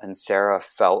Rachel and Sarah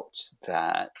felt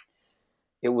that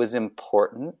it was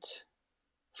important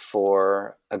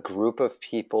for a group of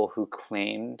people who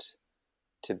claimed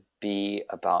to be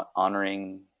about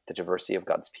honoring the diversity of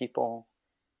God's people,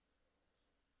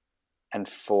 and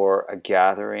for a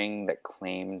gathering that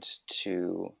claimed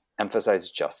to emphasize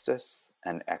justice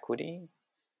and equity.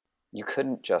 You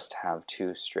couldn't just have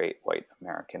two straight white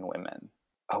American women.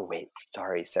 Oh, wait,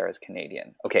 sorry, Sarah's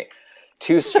Canadian. Okay,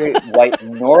 two straight white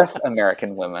North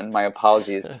American women. My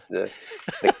apologies to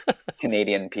the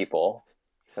Canadian people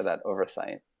for that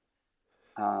oversight.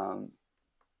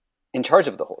 In charge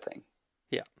of the whole thing.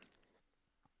 yeah.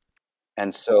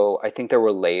 And so I think there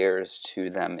were layers to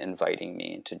them inviting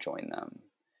me to join them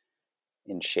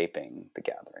in shaping the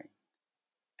gathering.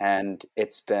 And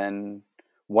it's been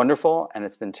wonderful and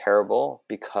it's been terrible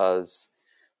because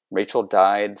Rachel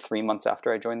died 3 months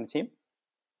after I joined the team.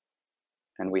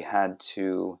 And we had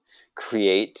to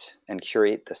create and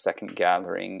curate the second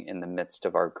gathering in the midst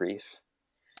of our grief.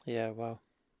 Yeah, wow.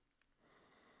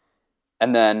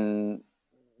 And then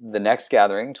the next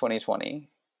gathering, 2020,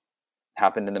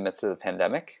 happened in the midst of the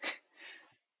pandemic.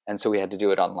 And so we had to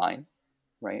do it online,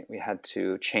 right? We had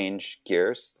to change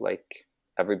gears like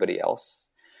everybody else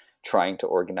trying to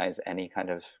organize any kind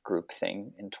of group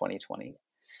thing in 2020.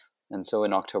 And so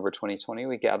in October 2020,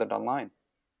 we gathered online.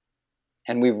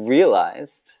 And we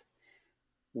realized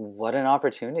what an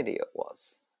opportunity it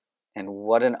was and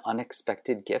what an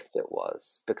unexpected gift it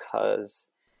was, because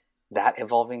that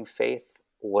evolving faith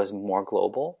was more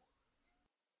global,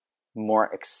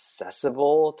 more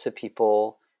accessible to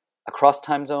people across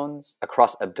time zones,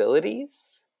 across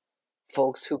abilities.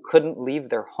 Folks who couldn't leave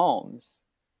their homes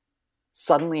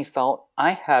suddenly felt,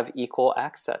 I have equal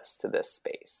access to this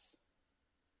space,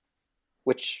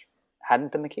 which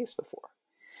hadn't been the case before.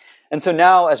 And so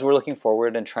now, as we're looking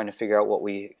forward and trying to figure out what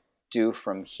we do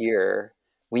from here,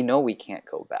 we know we can't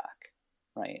go back,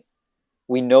 right?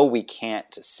 We know we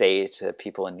can't say to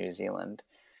people in New Zealand,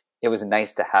 it was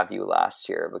nice to have you last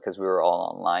year because we were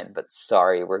all online, but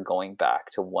sorry, we're going back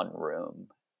to one room.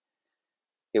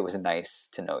 It was nice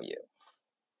to know you.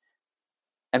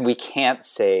 And we can't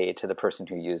say to the person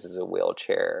who uses a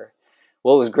wheelchair,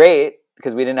 well, it was great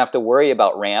because we didn't have to worry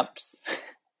about ramps.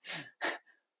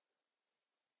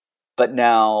 But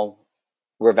now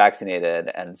we're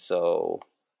vaccinated, and so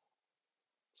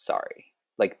sorry.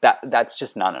 Like that's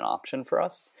just not an option for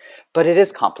us. But it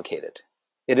is complicated.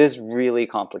 It is really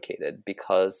complicated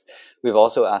because we've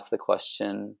also asked the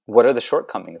question, what are the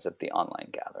shortcomings of the online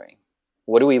gathering?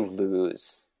 What do we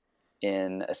lose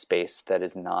in a space that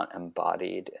is not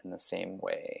embodied in the same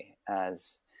way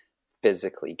as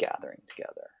physically gathering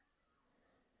together?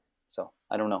 So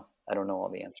I don't know. I don't know all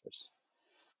the answers.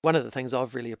 One of the things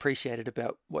I've really appreciated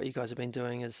about what you guys have been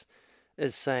doing is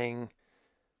saying,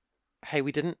 hey,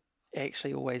 we didn't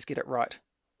actually always get it right.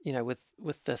 You know,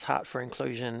 with this heart for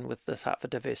inclusion, with this heart for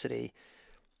diversity,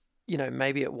 you know,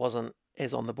 maybe it wasn't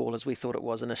as on the ball as we thought it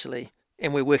was initially,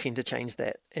 and we're working to change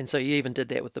that. And so you even did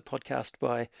that with the podcast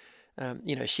by,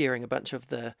 you know, sharing a bunch of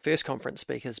the first conference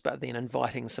speakers, but then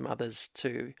inviting some others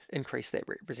to increase that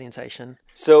representation.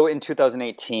 So in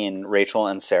 2018, Rachel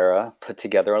and Sarah put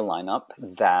together a lineup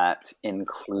that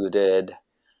included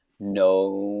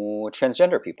no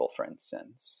transgender people, for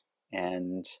instance,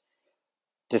 and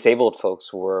disabled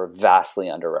folks were vastly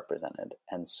underrepresented.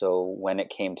 And so when it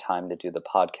came time to do the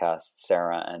podcast,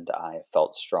 Sarah and I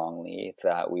felt strongly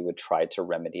that we would try to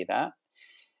remedy that.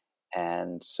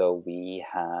 And so we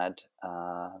had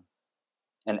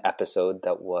an episode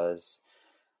that was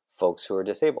folks who are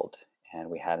disabled. And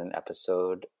we had an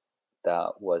episode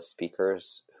that was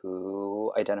speakers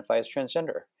who identify as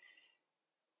transgender.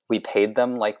 We paid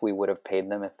them like we would have paid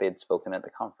them if they'd spoken at the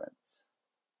conference.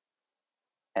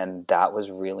 And that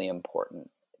was really important.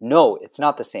 No, it's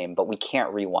not the same, but we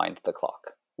can't rewind the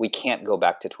clock. We can't go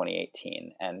back to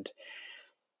 2018 and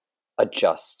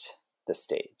adjust the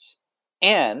stage.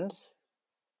 And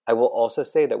I will also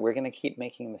say that we're going to keep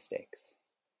making mistakes.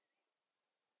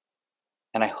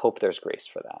 And I hope there's grace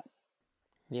for that.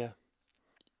 Yeah.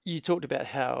 You talked about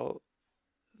how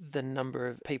the number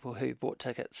of people who bought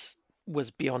tickets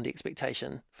was beyond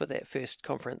expectation for that first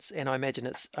conference, and I imagine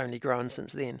it's only grown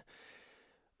since then.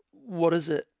 What is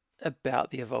it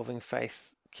about the Evolving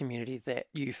Faith community that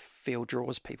you feel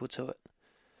draws people to it?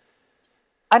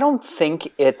 I don't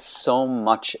think it's so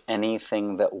much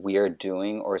anything that we're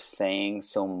doing or saying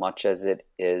so much as it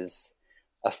is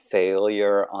a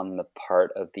failure on the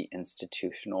part of the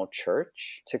institutional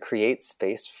church to create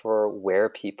space for where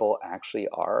people actually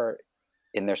are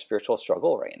in their spiritual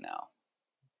struggle right now.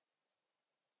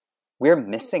 We're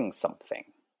missing something.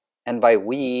 And by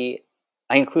we,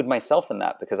 I include myself in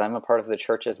that because I'm a part of the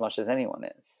church as much as anyone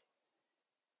is.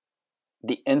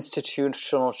 The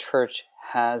institutional church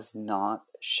has not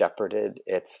shepherded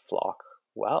its flock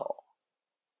well.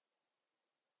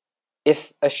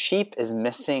 If a sheep is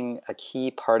missing a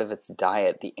key part of its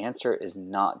diet, the answer is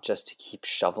not just to keep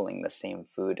shoveling the same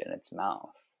food in its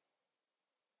mouth.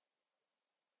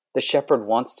 The shepherd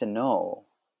wants to know,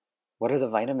 what are the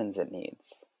vitamins it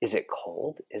needs? Is it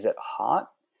cold? Is it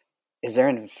hot? Is there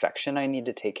an infection I need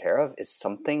to take care of? Is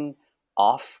something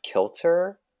off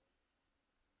kilter?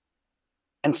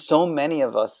 And so many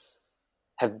of us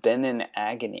have been in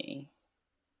agony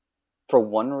for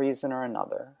one reason or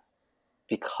another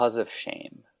because of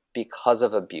shame, because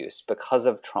of abuse, because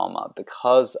of trauma,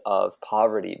 because of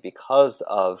poverty, because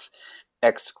of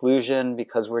exclusion,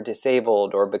 because we're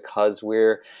disabled, or because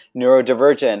we're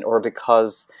neurodivergent, or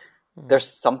because there's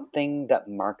something that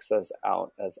marks us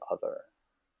out as other.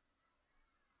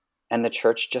 And the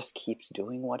church just keeps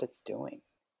doing what it's doing.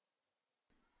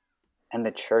 And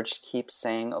the church keeps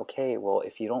saying, okay, well,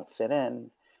 if you don't fit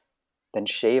in, then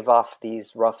shave off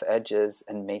these rough edges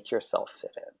and make yourself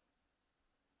fit in.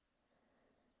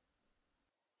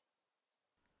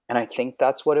 And I think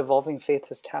that's what Evolving Faith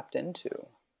has tapped into,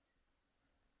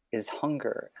 is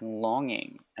hunger and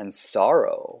longing and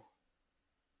sorrow,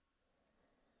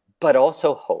 but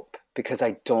also hope, because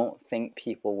I don't think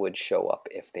people would show up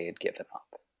if they had given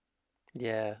up.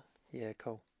 Yeah,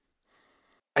 cool.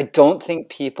 I don't think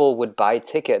people would buy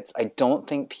tickets. I don't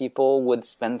think people would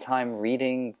spend time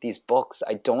reading these books.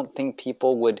 I don't think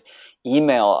people would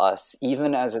email us,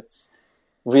 even as it's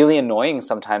really annoying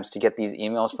sometimes to get these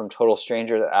emails from total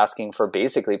strangers asking for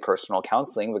basically personal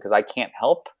counseling, because I can't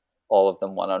help all of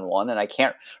them one-on-one, and I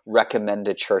can't recommend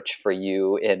a church for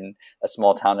you in a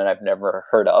small town that I've never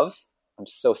heard of. I'm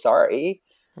so sorry.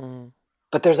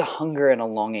 But there's a hunger and a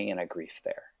longing and a grief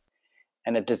there,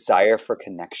 and a desire for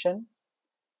connection,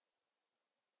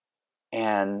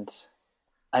 and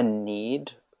a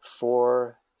need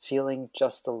for feeling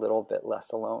just a little bit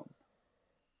less alone.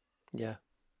 Yeah.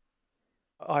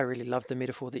 I really love the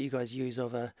metaphor that you guys use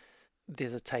of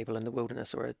there's a table in the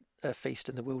wilderness, or a feast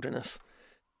in the wilderness,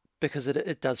 because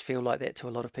it does feel like that to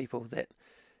a lot of people, that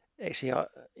actually,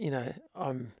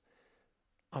 I'm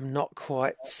not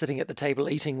quite sitting at the table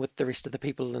eating with the rest of the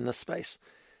people in this space.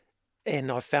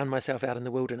 And I found myself out in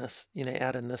the wilderness,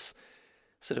 out in this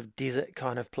sort of desert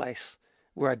kind of place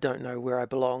where I don't know where I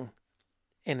belong.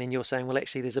 And then you're saying, well,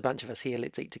 actually, there's a bunch of us here,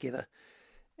 let's eat together.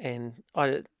 And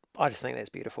I just think that's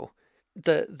beautiful.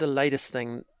 The latest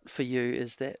thing for you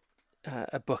is that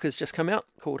a book has just come out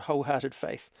called Wholehearted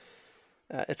Faith.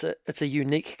 It's a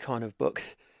unique kind of book.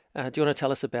 Do you want to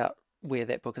tell us about where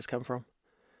that book has come from?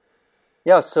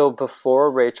 Yeah, so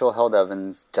before Rachel Held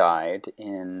Evans died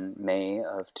in May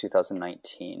of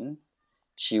 2019,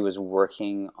 she was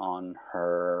working on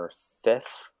her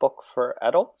 5th book for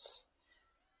adults.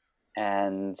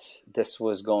 And this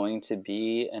was going to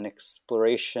be an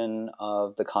exploration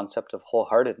of the concept of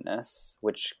wholeheartedness,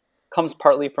 which comes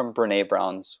partly from Brené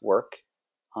Brown's work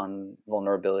on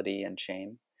vulnerability and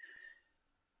shame.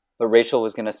 But Rachel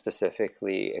was going to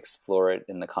specifically explore it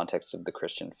in the context of the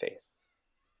Christian faith.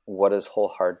 What does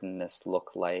wholeheartedness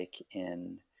look like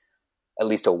in at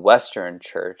least a Western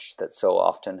church that so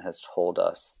often has told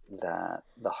us that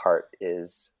the heart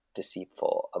is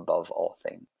deceitful above all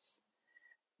things,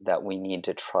 that we need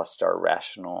to trust our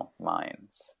rational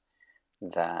minds,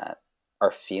 that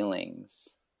our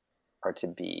feelings are to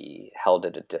be held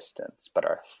at a distance, but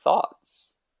our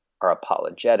thoughts, our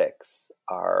apologetics,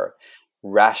 our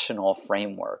rational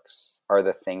frameworks are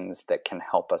the things that can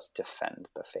help us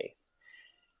defend the faith.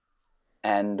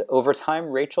 And over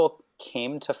time, Rachel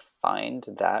came to find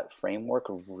that framework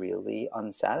really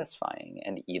unsatisfying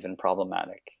and even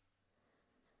problematic.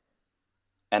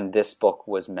 And this book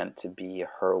was meant to be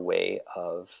her way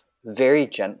of very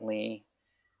gently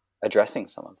addressing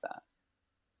some of that,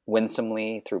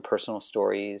 winsomely, through personal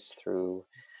stories, through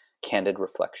candid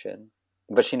reflection.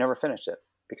 But she never finished it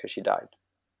because she died,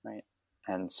 right?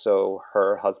 And so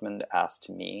her husband asked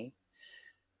me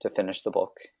to finish the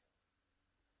book.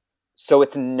 So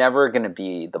it's never going to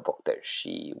be the book that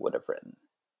she would have written,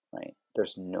 right?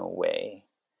 There's no way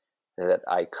that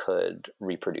I could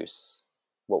reproduce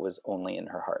what was only in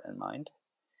her heart and mind.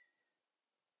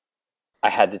 I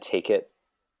had to take it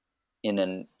in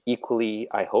an equally,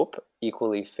 I hope,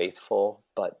 equally faithful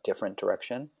but different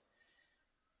direction,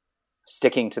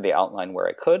 sticking to the outline where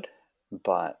I could,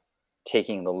 but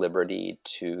taking the liberty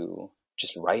to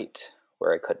just write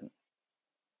where I couldn't.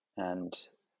 And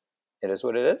it is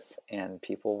what it is, and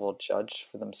people will judge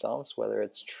for themselves whether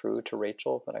it's true to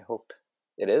Rachel, but I hope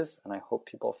it is, and I hope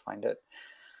people find it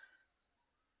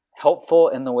helpful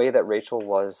in the way that Rachel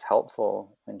was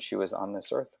helpful when she was on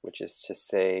this earth, which is to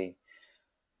say,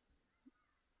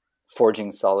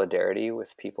 forging solidarity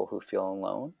with people who feel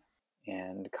alone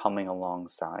and coming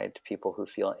alongside people who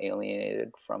feel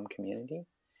alienated from community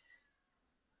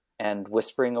and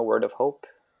whispering a word of hope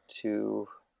to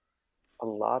a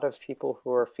lot of people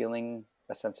who are feeling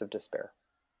a sense of despair.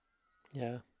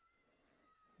 Yeah.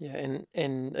 Yeah,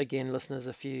 and again, listeners,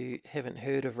 if you haven't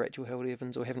heard of Rachel Held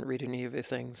Evans or haven't read any of her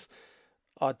things,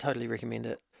 I'd totally recommend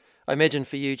it. I imagine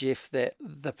for you, Jeff, that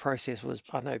the process was,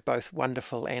 I don't know, both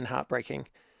wonderful and heartbreaking.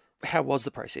 How was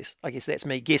the process? I guess that's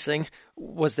me guessing.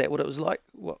 Was that what it was like?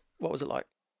 What was it like?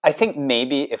 I think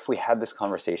maybe if we had this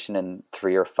conversation in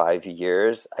 3 or 5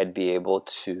 years, I'd be able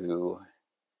to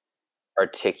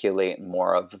articulate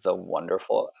more of the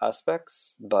wonderful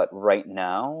aspects. But right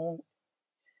now,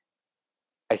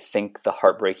 I think the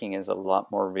heartbreaking is a lot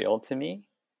more real to me.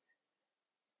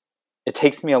 It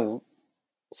takes me a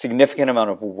significant amount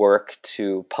of work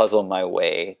to puzzle my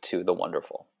way to the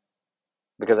wonderful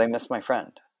because I miss my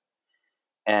friend.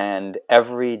 And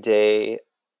every day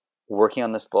working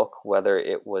on this book, whether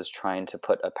it was trying to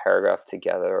put a paragraph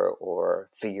together or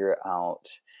figure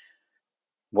out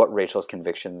what Rachel's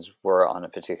convictions were on a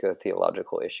particular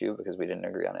theological issue, because we didn't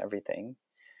agree on everything,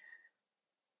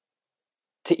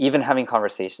 to even having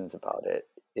conversations about it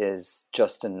is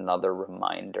just another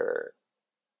reminder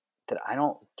that I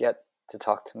don't get to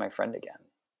talk to my friend again.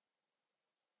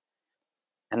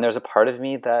 And there's a part of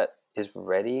me that is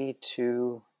ready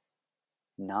to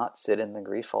not sit in the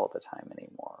grief all the time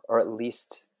anymore, or at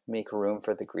least make room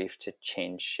for the grief to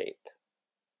change shape.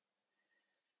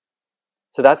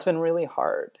 So that's been really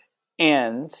hard.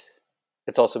 And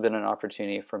it's also been an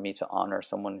opportunity for me to honor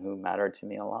someone who mattered to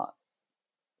me a lot.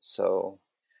 So,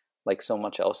 like so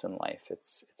much else in life,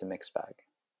 it's a mixed bag.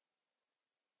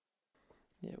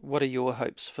 Yeah. What are your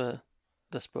hopes for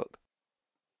this book?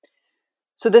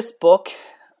 So this book,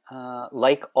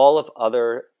 like all of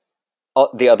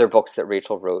the other books that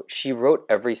Rachel wrote, she wrote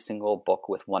every single book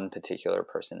with one particular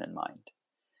person in mind.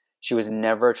 She was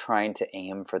never trying to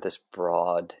aim for this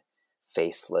broad,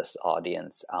 faceless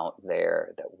audience out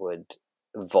there that would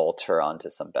vault her onto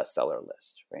some bestseller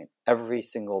list, right? Every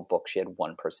single book, she had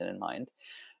one person in mind.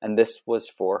 And this was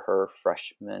for her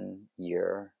freshman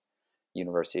year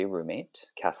university roommate,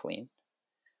 Kathleen,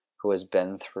 who has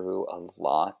been through a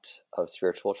lot of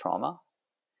spiritual trauma,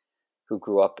 who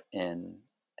grew up in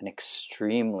an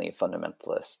extremely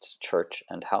fundamentalist church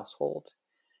and household,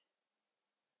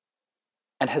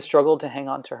 and has struggled to hang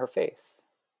on to her faith.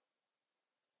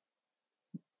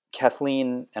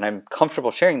 Kathleen, and I'm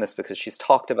comfortable sharing this because she's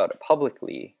talked about it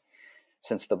publicly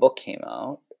since the book came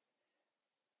out,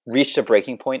 reached a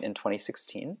breaking point in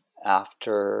 2016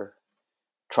 after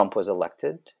Trump was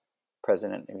elected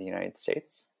president of the United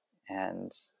States.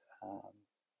 And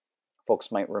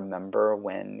folks might remember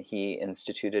when he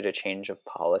instituted a change of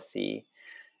policy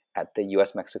at the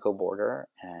US-Mexico border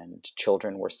and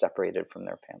children were separated from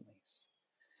their families.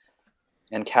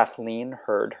 And Kathleen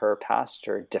heard her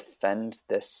pastor defend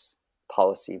this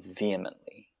policy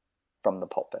vehemently from the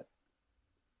pulpit.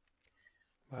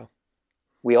 Wow.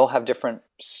 We all have different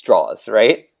straws,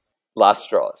 right? Last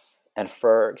straws. And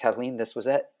for Kathleen, this was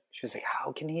it. She was like,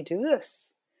 how can he do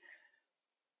this?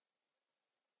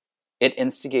 It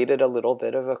instigated a little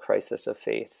bit of a crisis of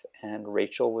faith, and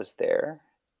Rachel was there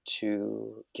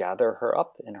to gather her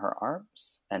up in her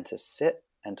arms and to sit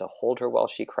and to hold her while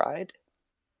she cried.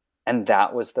 And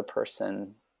that was the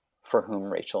person for whom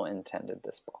Rachel intended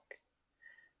this book.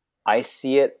 I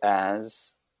see it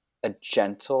as a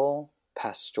gentle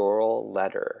pastoral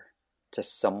letter to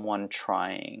someone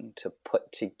trying to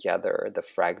put together the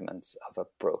fragments of a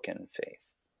broken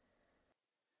faith.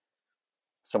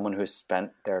 Someone who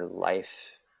spent their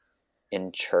life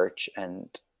in church and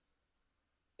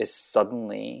is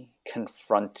suddenly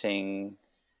confronting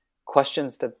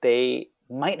questions that they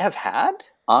might have had,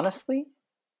 honestly,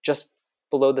 just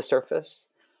below the surface,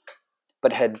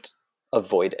 but had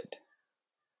avoided.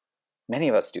 Many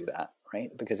of us do that,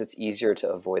 right? Because it's easier to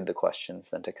avoid the questions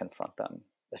than to confront them.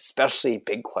 especially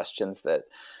big questions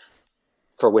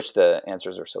for which the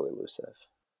answers are so elusive.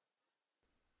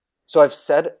 So I've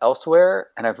said elsewhere,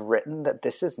 and I've written, that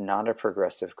this is not a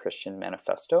progressive Christian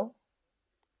manifesto.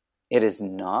 It is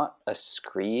not a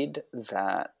screed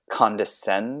that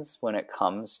condescends when it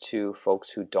comes to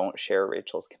folks who don't share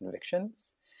Rachel's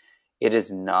convictions. It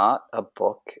is not a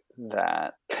book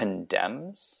that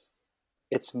condemns.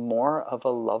 It's more of a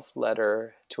love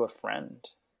letter to a friend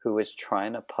who is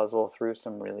trying to puzzle through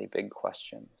some really big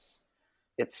questions.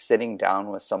 It's sitting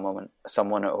down with someone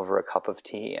over a cup of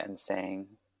tea and saying,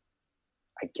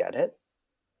 I get it.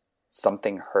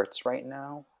 Something hurts right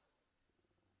now.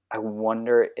 I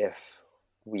wonder if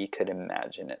we could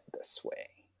imagine it this way.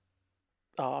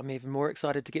 Oh, I'm even more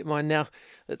excited to get mine now.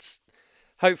 It's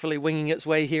hopefully winging its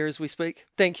way here as we speak.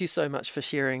 Thank you so much for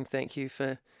sharing. Thank you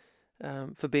for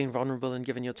being vulnerable and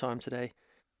giving your time today.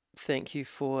 Thank you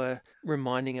for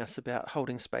reminding us about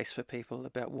holding space for people,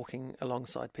 about walking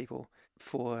alongside people,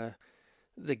 for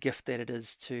the gift that it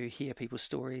is to hear people's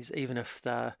stories, even if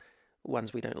they're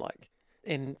ones we don't like.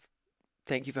 And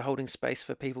thank you for holding space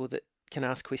for people that can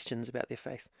ask questions about their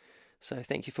faith. So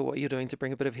thank you for what you're doing to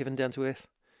bring a bit of heaven down to earth.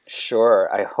 Sure.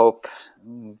 I hope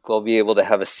we'll be able to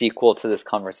have a sequel to this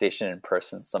conversation in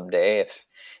person someday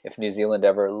if New Zealand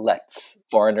ever lets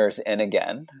foreigners in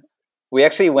again. We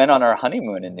actually went on our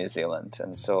honeymoon in New Zealand,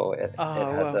 and so it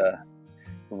has a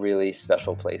really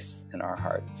special place in our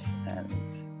hearts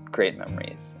and great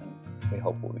memories, and we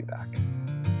hope we'll be back.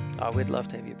 Oh, we'd love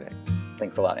to have you back.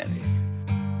 Thanks a lot, Andy.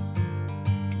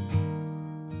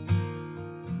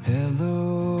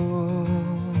 Hello,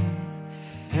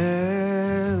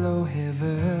 hello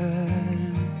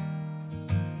heaven.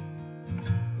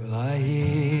 Will I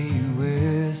hear you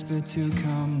whisper to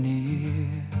come near?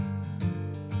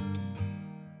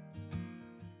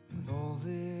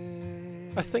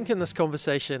 I think in this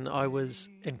conversation I was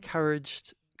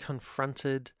encouraged,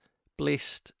 confronted,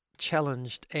 blessed,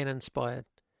 challenged, and inspired.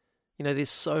 You know, there's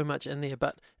so much in there,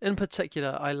 but in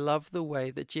particular, I love the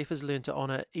way that Jeff has learned to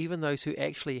honour even those who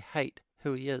actually hate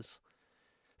who he is.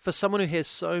 For someone who has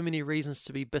so many reasons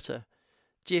to be bitter,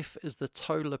 Jeff is the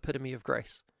total epitome of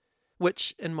grace,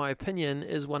 which, in my opinion,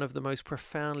 is one of the most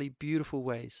profoundly beautiful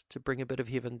ways to bring a bit of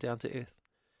heaven down to earth.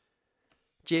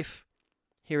 Jeff,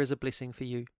 here is a blessing for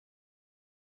you.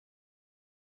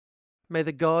 May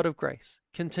the God of grace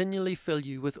continually fill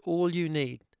you with all you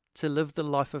need to live the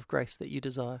life of grace that you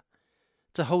desire,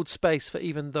 to hold space for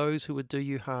even those who would do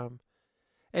you harm.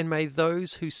 And may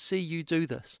those who see you do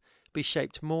this be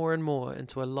shaped more and more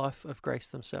into a life of grace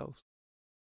themselves.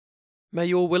 May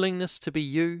your willingness to be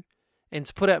you and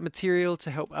to put out material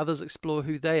to help others explore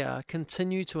who they are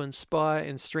continue to inspire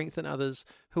and strengthen others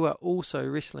who are also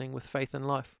wrestling with faith in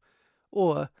life,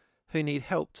 or who need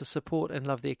help to support and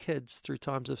love their kids through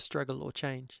times of struggle or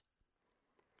change.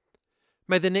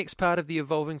 May the next part of the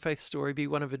Evolving Faith story be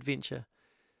one of adventure,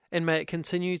 and may it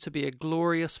continue to be a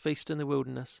glorious feast in the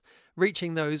wilderness,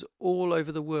 reaching those all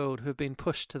over the world who have been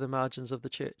pushed to the margins of the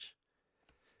church.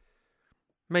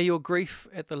 May your grief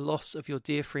at the loss of your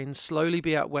dear friends slowly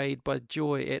be outweighed by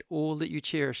joy at all that you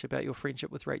cherish about your friendship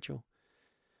with Rachel.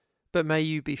 But may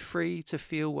you be free to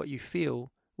feel what you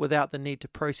feel without the need to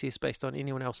process based on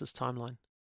anyone else's timeline.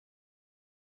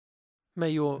 May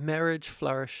your marriage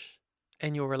flourish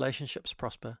and your relationships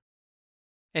prosper.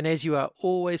 And as you are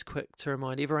always quick to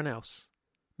remind everyone else,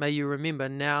 may you remember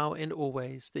now and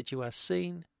always that you are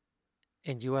seen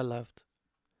and you are loved.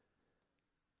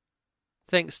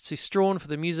 Thanks to Strawn for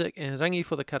the music and Rangi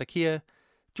for the karakia.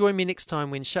 Join me next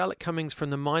time when Charlotte Cummings from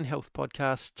the Mind Health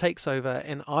podcast takes over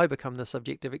and I become the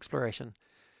subject of exploration.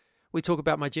 We talk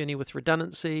about my journey with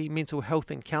redundancy, mental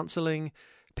health and counselling,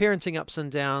 parenting ups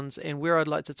and downs, and where I'd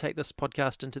like to take this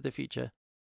podcast into the future.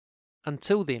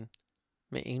 Until then,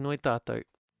 me inoi tātou.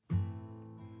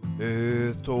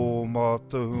 E tō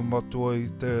mātou matua I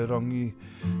te rangi,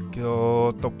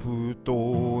 kia tapu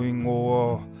tō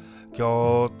ingoa,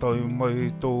 kia tau mai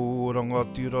tō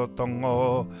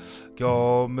rangatiratanga,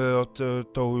 kia mea te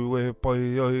tau e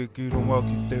pai ai ki runga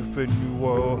ki te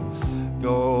whenua,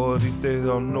 kia rite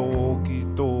anō ki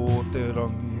tō te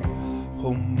rangi.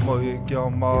 Homai kia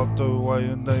mātou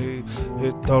ai nei,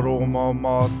 he taro mā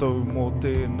mātou mō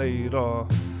tēnei rā.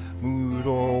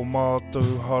 Muro o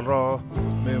mātou hara,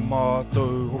 me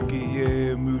mātou hoki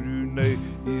e muru nei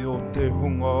I o te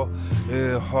hunga,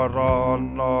 e hara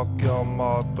ana kia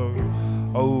mātou.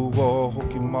 Aua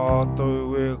hoki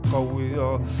mātou e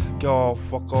kawea, kia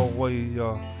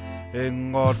whakawaia.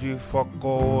 Engari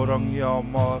whakaorangi a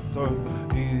mātou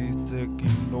I te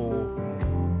kino.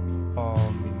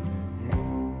 Amen.